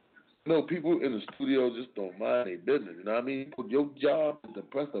 People in the studio just don't mind their business. You know what I mean? Your job is to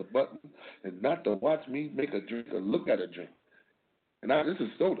press a button and not to watch me make a drink or look at a drink. And this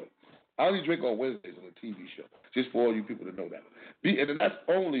is soda. I only drink on Wednesdays on a TV show, just for all you people to know that. And that's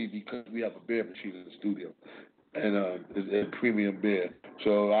only because we have a beer machine in the studio, and it's a premium beer.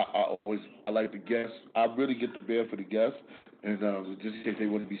 So I like the guests. I really get the beer for the guests, and just in case they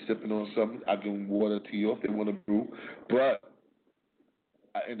want to be sipping on something, I give them water, tea, or if they want to brew. But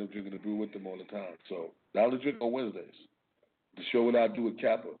I end up drinking the brew with them all the time. So I only drink on Wednesdays. The show that I do with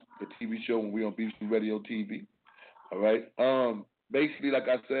Kappa, the TV show when we're on Beach Radio TV. All right. Basically, like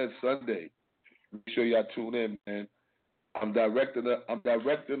I said, Sunday. Make sure y'all tune in, man. I'm directing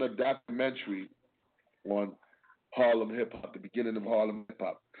a documentary on Harlem hip hop, the beginning of Harlem hip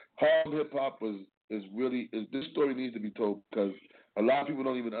hop. Harlem hip hop this story needs to be told because a lot of people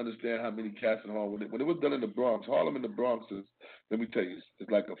don't even understand how many cats in Harlem. When it was done in the Bronx, Harlem in the Bronx is, let me tell you, it's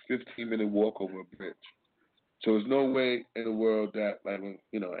like a 15-minute walk over a bridge. So there's no way in the world that, and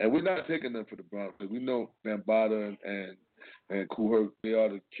we're not taking them for the Bronx because we know Bambaataa and Kool Herc, they are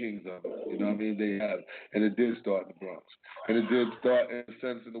the kings of it. You know what I mean? They have, and it did start in the Bronx, and it did start in a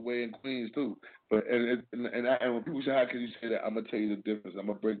sense in the way in Queens too. But and when people say, how can you say that? I'm gonna tell you the difference. I'm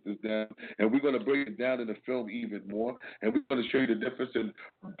gonna break this down, and we're gonna break it down in the film even more, and we're gonna show you the difference in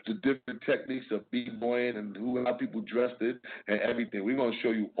the different techniques of b-boying and how people dressed it and everything. We're gonna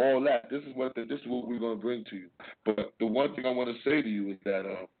show you all that. This is what we're gonna bring to you. But the one thing I want to say to you is that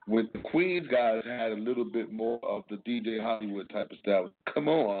when the Queens guys had a little bit more of the DJ Hollywood type of style. Come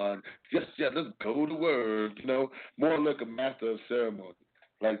on, let's go to work. More like a master of ceremony.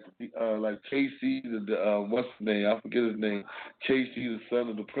 Like KC, what's his name? I forget his name. KC, the son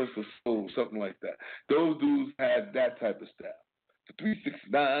of the Prince of Soul, something like that. Those dudes had that type of style. The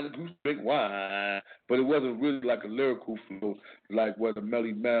 369, the Goose Drink Wine, but it wasn't really like a lyrical flow like what a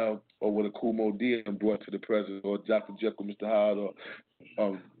Melly Mel or what a Kool Moe Dee brought to the present, or Dr. Jekyll, Mr. Hyde,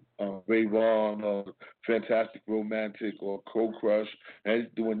 or Ray Vaughn, or Fantastic Romantic, or Cold Crush. And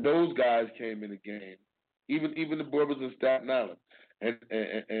when those guys came in the game, even the brothers in Staten Island and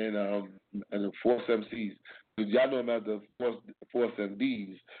the Force MCs. Y'all know them as the Force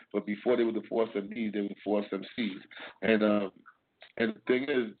MDs, but before they were the Force MDs, they were the Force MCs. And the thing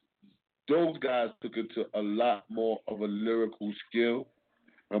is, those guys took it to a lot more of a lyrical skill,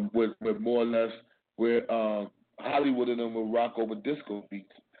 with more or less where Hollywood and them would rock over disco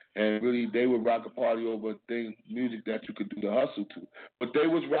beats. And really, they would rock a party over music that you could do the hustle to. But they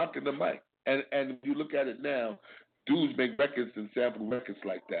was rocking the mic. And if you look at it now, dudes make records and sample records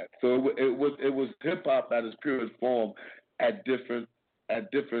like that. So it was hip hop at its purest form at different.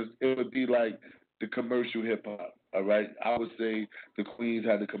 It would be like the commercial hip hop. All right, I would say the Queens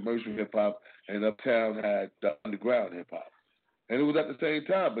had the commercial hip hop, and Uptown had the underground hip hop. And it was at the same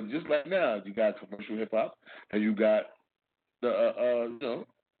time. But just like now, you got commercial hip hop, and you got the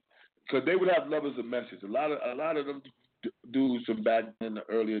because they would have love as a message. A lot of them dudes from back then, the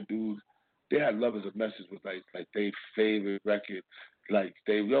earlier dudes, they had love as a message with like their favorite record. Like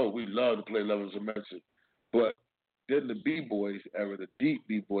we love to play love as a message. But then the B-boys era, the deep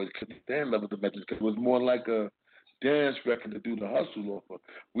B-boys, couldn't stand love as a message because it was more like a dance record to do the hustle off of.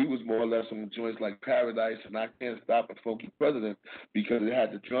 We was more or less on joints like Paradise and I Can't Stop a Funky President because it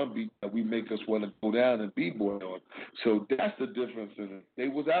had the drum beat that we make us want to go down and b-boy on. So that's the difference in it. They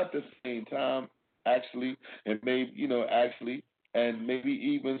was out the same time, actually, and maybe, and maybe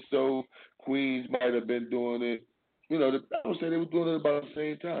even so, Queens might have been doing it. I would say they were doing it about the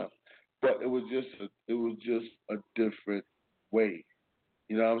same time, but it was just a different way.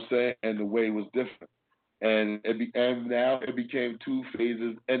 You know what I'm saying? And the way was different. And now it became two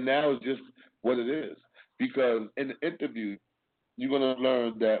phases, and now it's just what it is. Because in the interview, you're gonna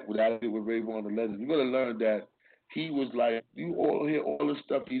learn that what I did with Rayvon the Legend, you're gonna learn that he was like, you all hear all the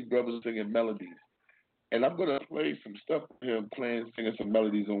stuff these brothers singing melodies. And I'm gonna play some stuff with him singing some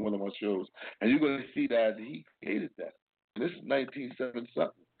melodies on one of my shows. And you're gonna see that he created that. And this is 1970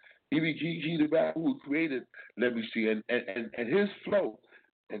 something. He the guy who created Let Me See, and his flow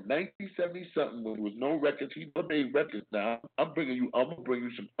in 1970 something when there was no records. He made records. Now I'm gonna bring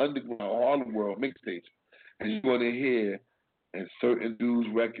you some underground Harlem World mixtapes, and you're gonna hear in certain dudes'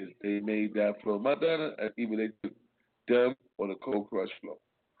 records they made that flow. Madonna, and even they took them or the Cold Crush flow,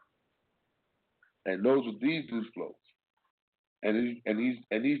 and those were these dudes' flows. And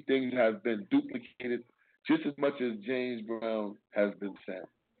these things have been duplicated just as much as James Brown has been sampled.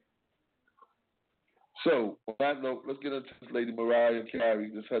 So, on that note, let's get into this lady Mariah Carey.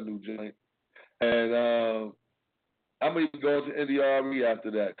 This is her new joint. And I'm going to go into NDRE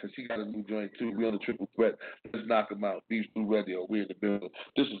after that because she got a new joint too. We on the triple threat. Let's knock them out. Beef Stew Radio. We in the building.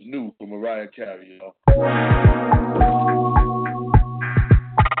 This is new for Mariah Carey, y'all.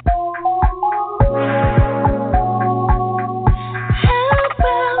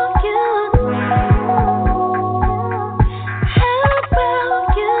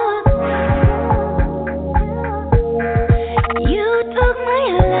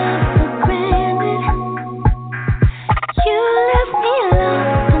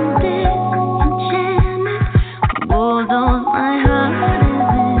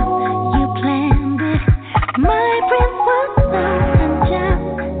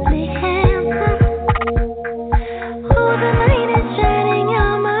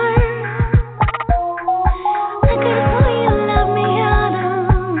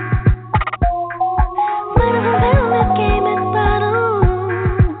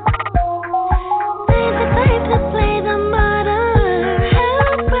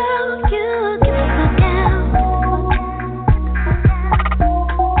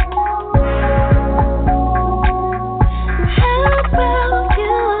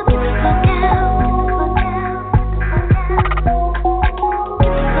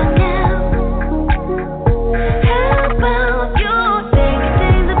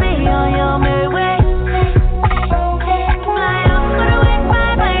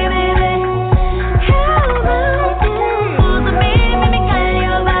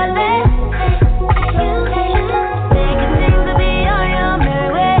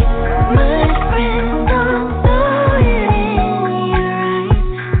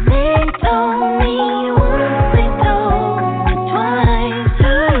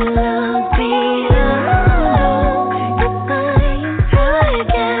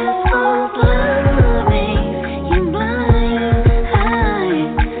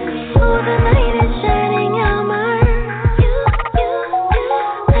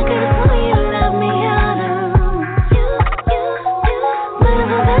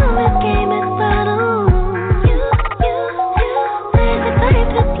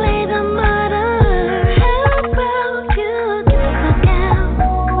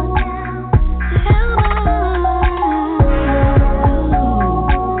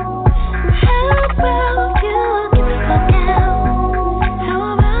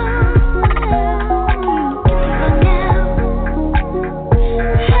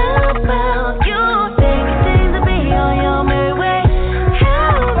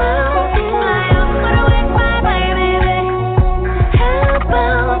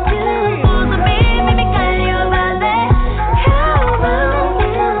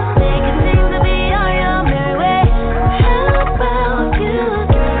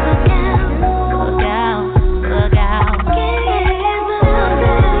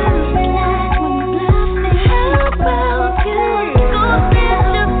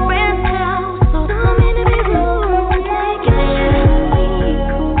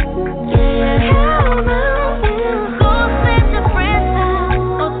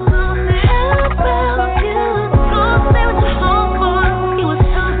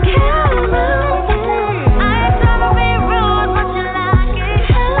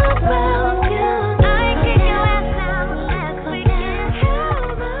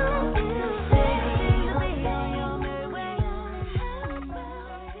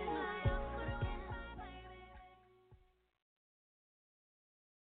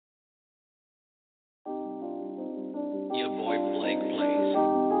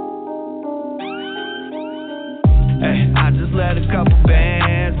 let a couple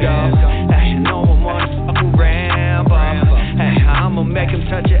bands go. Hey, no one wants a rambo. Hey, I'ma make him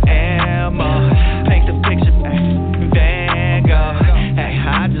touch your ammo. Paint the picture, Van Gogh. Hey,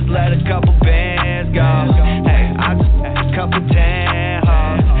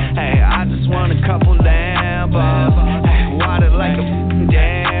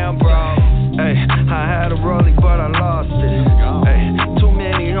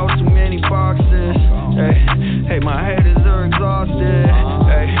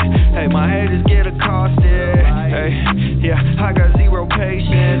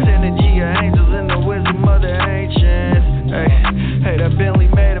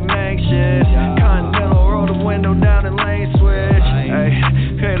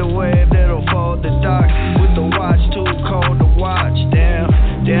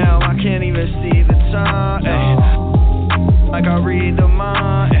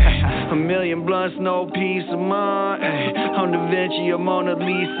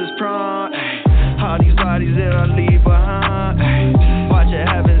 Lisa's prom. All these bodies that I leave behind. Watch the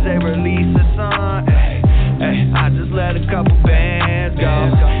heavens, they release the sun. I just let a couple bands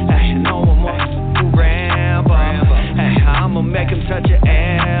go. No more rambo. I'ma make him touch your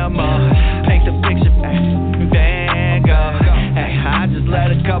ammo. Paint the picture, Van Gogh. I just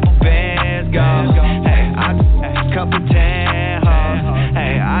let a couple bands go. I just a couple tan hoes.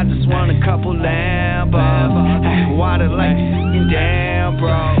 I just want a couple Lambos. Water like damn,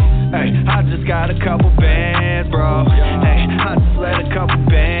 bro. I just got a couple bands, bro. I just let a couple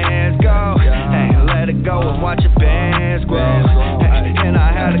bands go. Let it go and watch your bands grow. And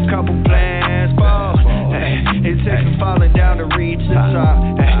I had a couple plans, bro. It takes me falling down to reach the top.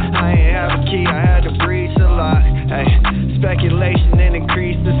 I ain't have a key, I had to breach a lot. Speculation and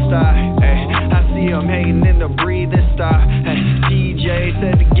increase the stock. I see them hating in the breathing stock. DJ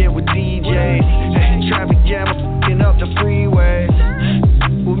said to get with DJs. Traffic jam, fucking up the freeways.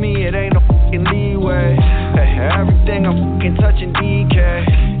 With me, it ain't no fucking leeway. Everything I'm fucking touching DK.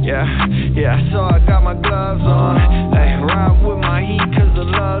 Yeah, so I got my gloves on. Ride with my heat cause the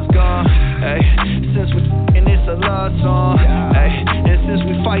love's gone. Since we fucking, it's a love song. And since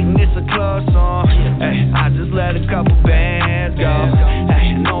we fighting, it's a club song. I just let a couple bands go.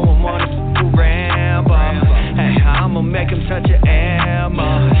 No one wanna fucking rambo. I'ma make him touch your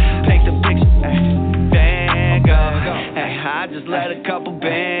ammo. Paint the picture, Van Gogh. I just let a couple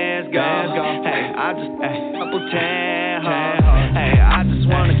bands go. I just a couple tan hoes. I just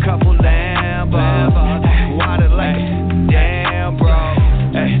want a couple Lambos. Water like damn, bro.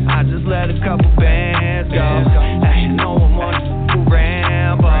 I just let a couple bands go. No one wants to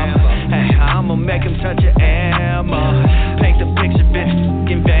rambo. I'ma make him touch your ammo. Paint the picture, bitch,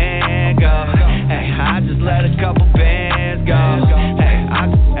 fucking Van Gogh. I just let a couple bands go. I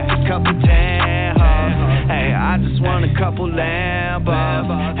just a couple tan hoes. I just want a couple Lambos.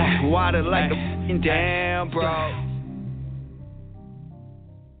 Water like a fucking damn, bro.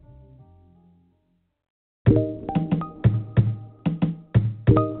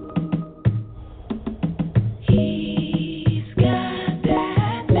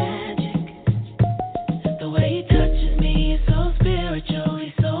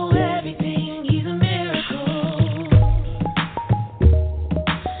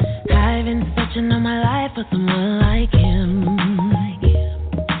 On my life for someone like him.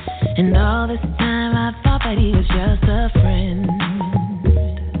 And all this time I thought that he was just a friend.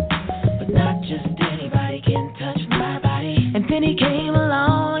 But not just anybody can touch my body. And then he came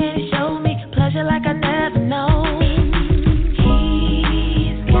along and he showed me pleasure like I never known.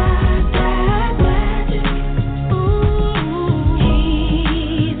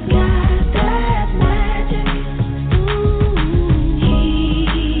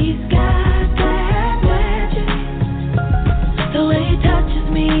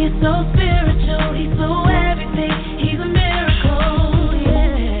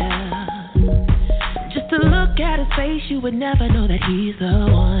 You would never know that he's the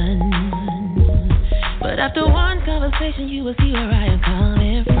one. But after one conversation, you will see where I am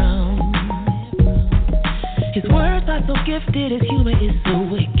coming from. His words are so gifted, his humor is so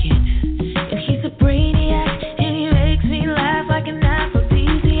wicked. And he's a brainiac, and he makes me laugh like an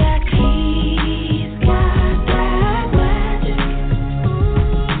aphrodisiac. He's got that magic.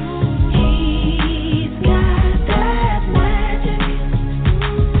 He's got that magic.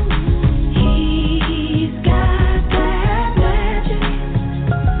 He's got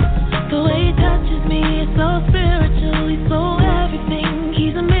so spiritual, he's so everything,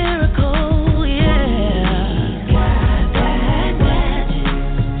 he's a miracle, yeah. He's got that magic.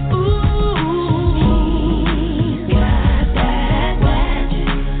 Ooh, he's got that magic.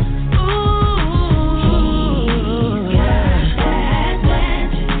 Ooh, he's got that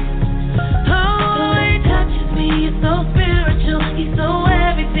magic. Oh, the way he touches me is so spiritual, he's so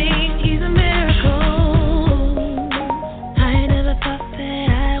everything, he's a miracle. I never thought that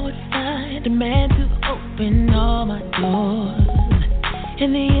I would find a man to open all my doors.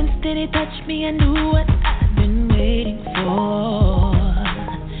 And the instant he touched me, I knew what I'd been waiting for.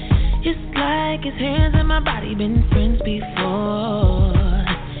 It's like his hands and my body been friends before.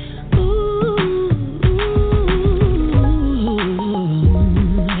 Ooh.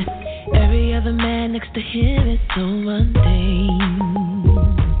 Every other man next to him is so mundane.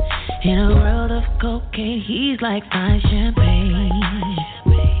 In a world of cocaine, he's like fine champagne.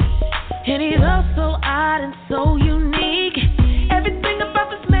 And he's also odd and so unique. Everything about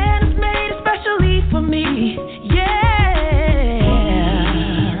this man is made especially for me. Yeah.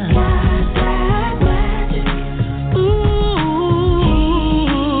 He's got that magic. Ooh.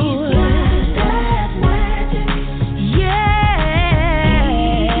 He's got that magic. Yeah.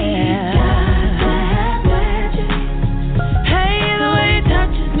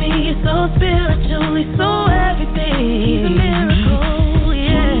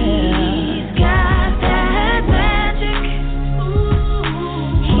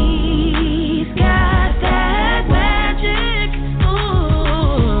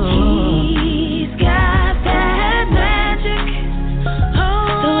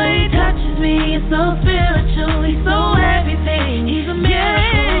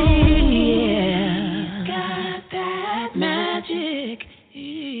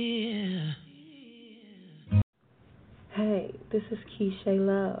 is Keisha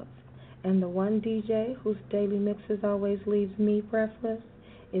Love, and the one DJ whose daily mixes always leaves me breathless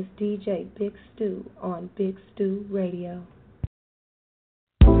is DJ Big Stu on Big Stu Radio.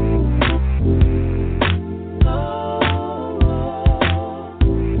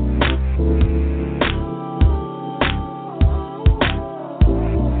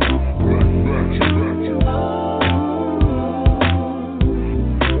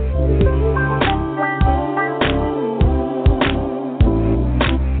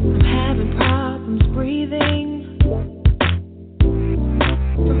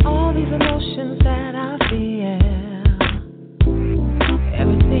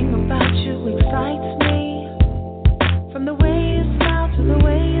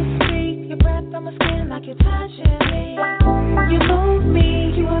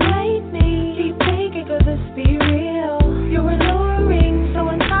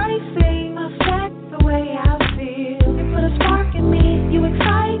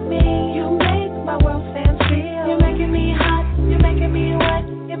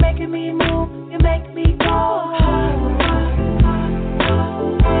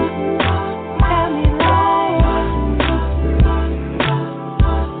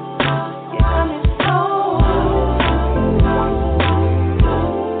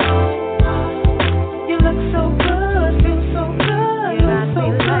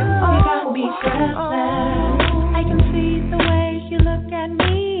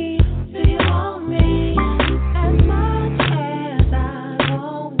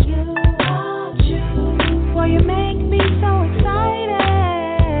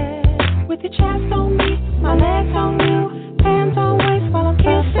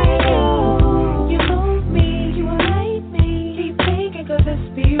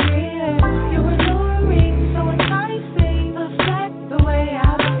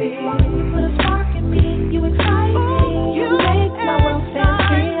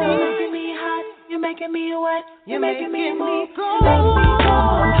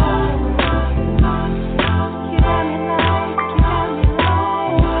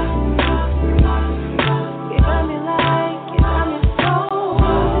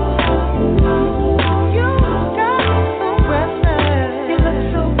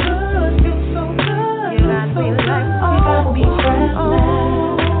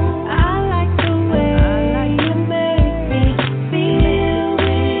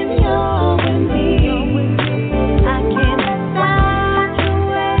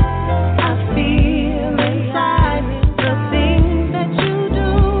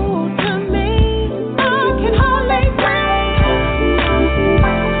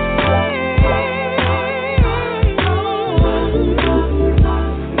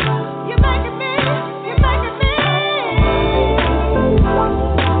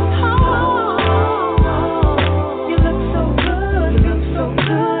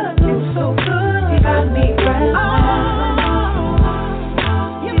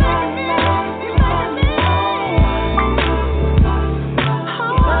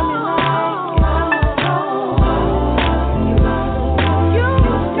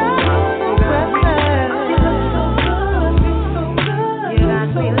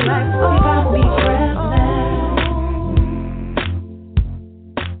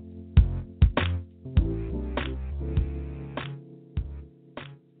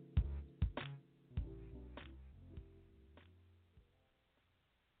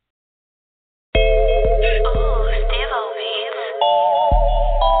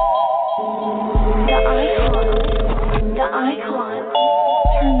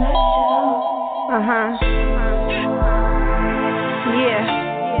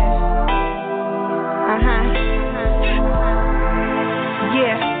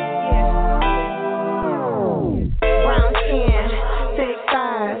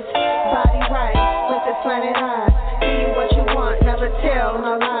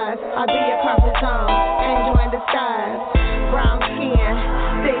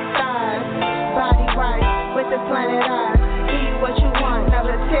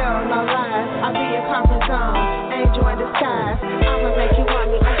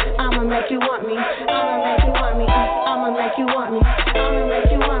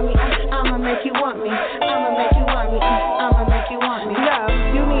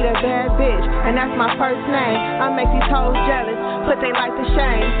 And that's my first name. I make these hoes jealous, put they life to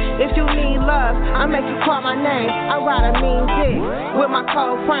shame. If you need you love, I make you call my name. I ride a mean dick with my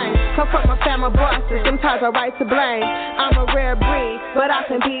cold frame. Come from a family bosses, sometimes I right to blame. I'm a rare breed, but I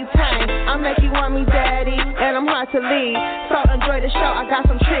can be tame. I make you want me daddy, and I'm hard to lead. So enjoy the show, I got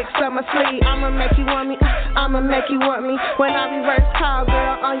some tricks up my sleeve. I'ma make you want me, I'ma make you want me. When I reverse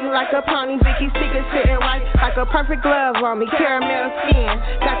cowgirl on you like a pony. Vicky Secret sitting right like a perfect glove on me. Caramel skin,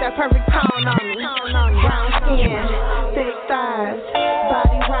 got that perfect tone on me. Brown skin, thick thighs,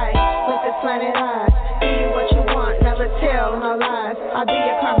 body right with the slanted eyes. Give you what you want, never tell no lies. I'll be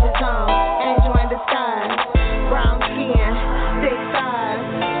your comfort zone, angel in disguise. Brown skin, thick thighs,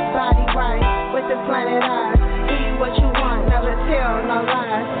 body right with the slanted eyes. Give you what you want, never tell no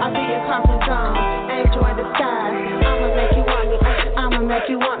lies. I'll be your comfort zone, angel in disguise. I'ma make you want me, I'ma make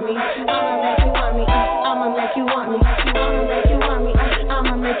you want me, I'ma make you want me, I'ma make you want me, I'ma make you want me,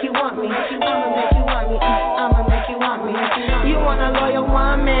 I'ma make you want me, I'ma make you want me, I'ma make you want me. You want a loyal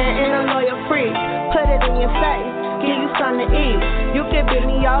woman and a loyal freak. Put it in your face, give you something to eat. You can bend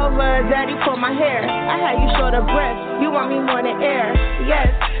me over, daddy pull my hair. I had you short of breath, you want me more than air. Yes,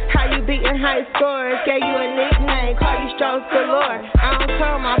 how you beating high scores, gave you a nickname, call you strokes galore. I don't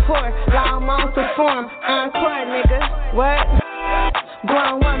call my poor, long months to form. Encore, nigga, what?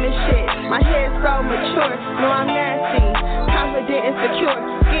 Grown woman shit, my head so mature. No, I'm nasty, confident and secure.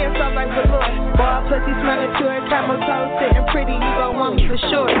 Skin so like velour, boy, pussy smelling pure. Camel toe sitting pretty, you gon' want me for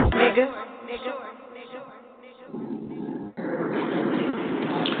sure, nigga.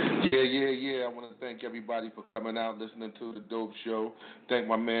 Yeah. I want to thank everybody for coming out, listening to the Dope Show. Thank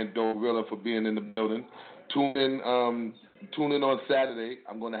my man Doerilla for being in the building. Tune in on Saturday.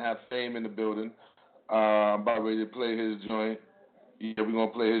 I'm going to have Fame in the building. I'm about ready to play his joint. Yeah, we're going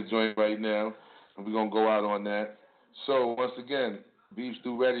to play his joint right now, and we're going to go out on that. So, once again, Beef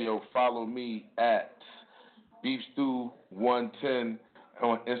Stew Radio, follow me at Beef Stew 110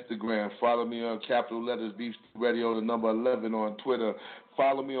 on Instagram. Follow me on capital letters, Beef Stew Radio, the number 11 on Twitter.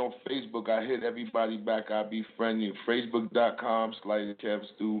 Follow me on Facebook. I hit everybody back. I befriend you.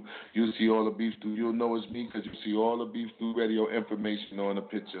 Facebook.com/KevStew. You'll see all the Beef Stew. You'll know it's me because you see all the Beef Stew Radio information on the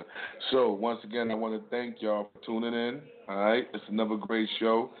picture. So, once again, I want to thank y'all for tuning in. All right? It's another great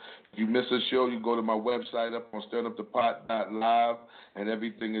show. If you miss a show, you go to my website up on stirringupthepot.live, and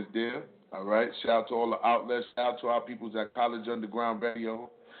everything is there. All right? Shout out to all the outlets. Shout out to our peoples at College Underground Radio.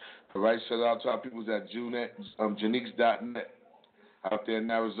 All right? Shout out to our peoples at Janiques.net. Out there in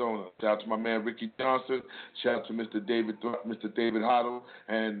Arizona. Shout out to my man Ricky Johnson. Shout out to Mr. David Hoddle.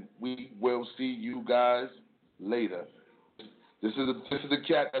 And we will see you guys later. This is a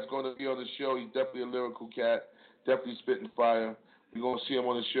cat that's going to be on the show. He's definitely a lyrical cat. Definitely spitting fire. We're going to see him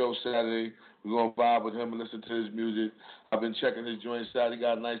on the show Saturday. We're going to vibe with him and listen to his music. I've been checking his joint Saturday.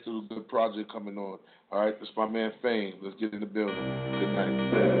 Got a nice little good project coming on. All right, that's my man Fame. Let's get in the building. Good night.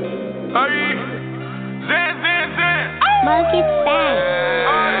 Hey, Zan. Monkey Bang.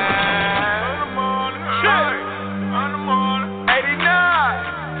 On the morning.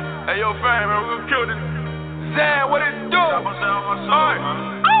 89. Hey, yo, Fame, man, we're gonna kill this. Zan, what it do? Alright.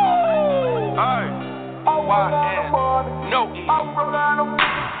 Y-N. No E. I broke out in the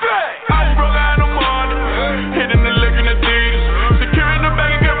morning. Hitting the lick in the Adidas. Securing the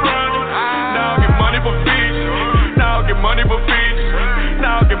bag and get running. Now I get money for features. Now I get money for features.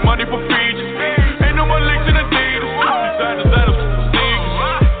 Now I get money for features. Ain't no more licks in the Adidas.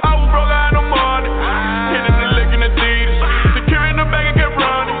 I was broke out in the morning. Hitting the lick in the Adidas. Securing the bag and get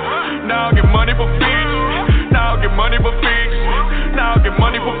running. Now I get money for features. Now I get money for features. Now I get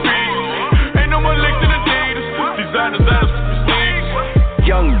money for features. Ain't no more licks in the Adidas. Designers.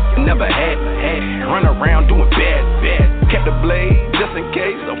 Young, never had, run around doing bad. Kept the blade, just in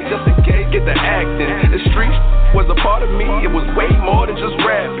case, get the acting. The streets was a part of me, it was way more than just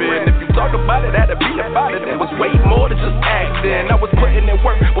rapping. If you talk about it, had to be about it, it was way more than just acting. I was putting in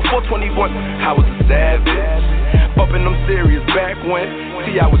work before 21, I was a savage. Bumping them serious back when,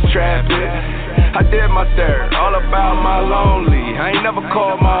 see I was trapping. I did my third, all about my lonely. I ain't never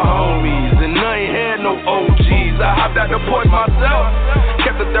called my homies, and I ain't had no OGs. I hopped out the port myself,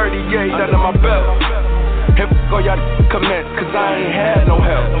 kept the 30 gauge under my belt. And all y'all commence, cause I ain't had no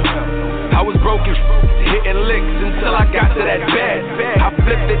help. I was broken, hitting licks until I got to that bed. I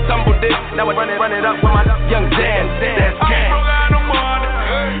flipped it, tumbled it, now I run it up with my young Dan. That's gang. I broke out in the morning,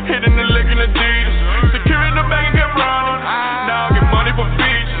 hitting the lick in the Adidas. Securing the bag and get running. Now I get money for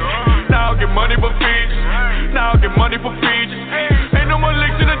features. Now I get money for features. Now I get money for features. Ain't no more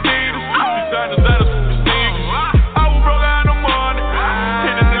licks in the Adidas. Designers. I was broke out in the morning,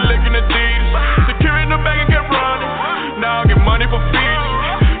 hitting the lick in the Adidas. Securing the bag and get running. Now I get money for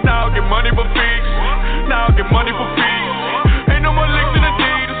features. Now I get money for features. Now I get money for features. Ain't no more licks in the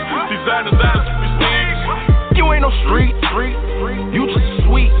Adidas. Designers. street. You just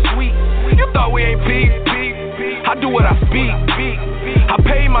sweet. You thought we ain't peep. I do what I speak. I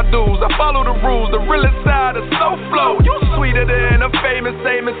pay my dues, I follow the rules. The realest side is so flow. You sweeter than a famous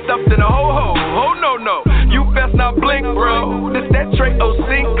stuffed in a ho-ho. Oh no, you best not blink, bro. This that Trey O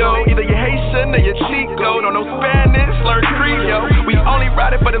Cinco. Either you Haitian or you Chico. Don't know Spanish, learn Creole. We only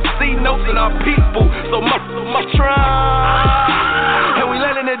ride it for them C notes and our people. So much try. And we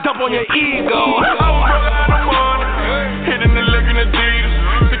letting it dump on your ego. I was broke out of money, hitting the lick in Adidas.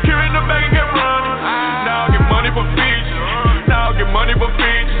 Securing the bag and get running. Now I get money for features. Now I get money for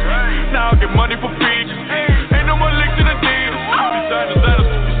features. Now I get money for features. Ain't no more licks in Adidas. Besides that,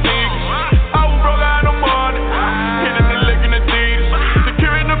 sneakers. I was broke out of money, hitting the lick in Adidas.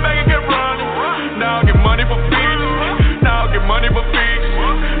 Securing the bag and get running. Now I get money for features. Now I get money for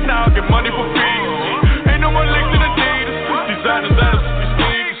features. Now I get money for features. Ain't no more licks in Adidas. Besides that,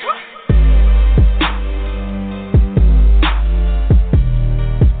 sneakers.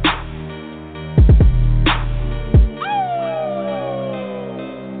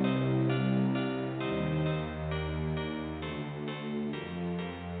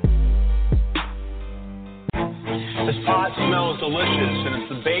 This pot smells delicious, and it's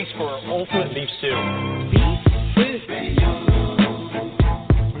the base for our ultimate beef stew. Beef stew.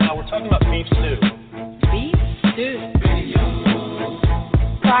 Now we're talking about beef stew. Beef stew.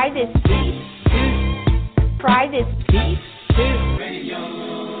 Try this beef stew. Try this beef stew.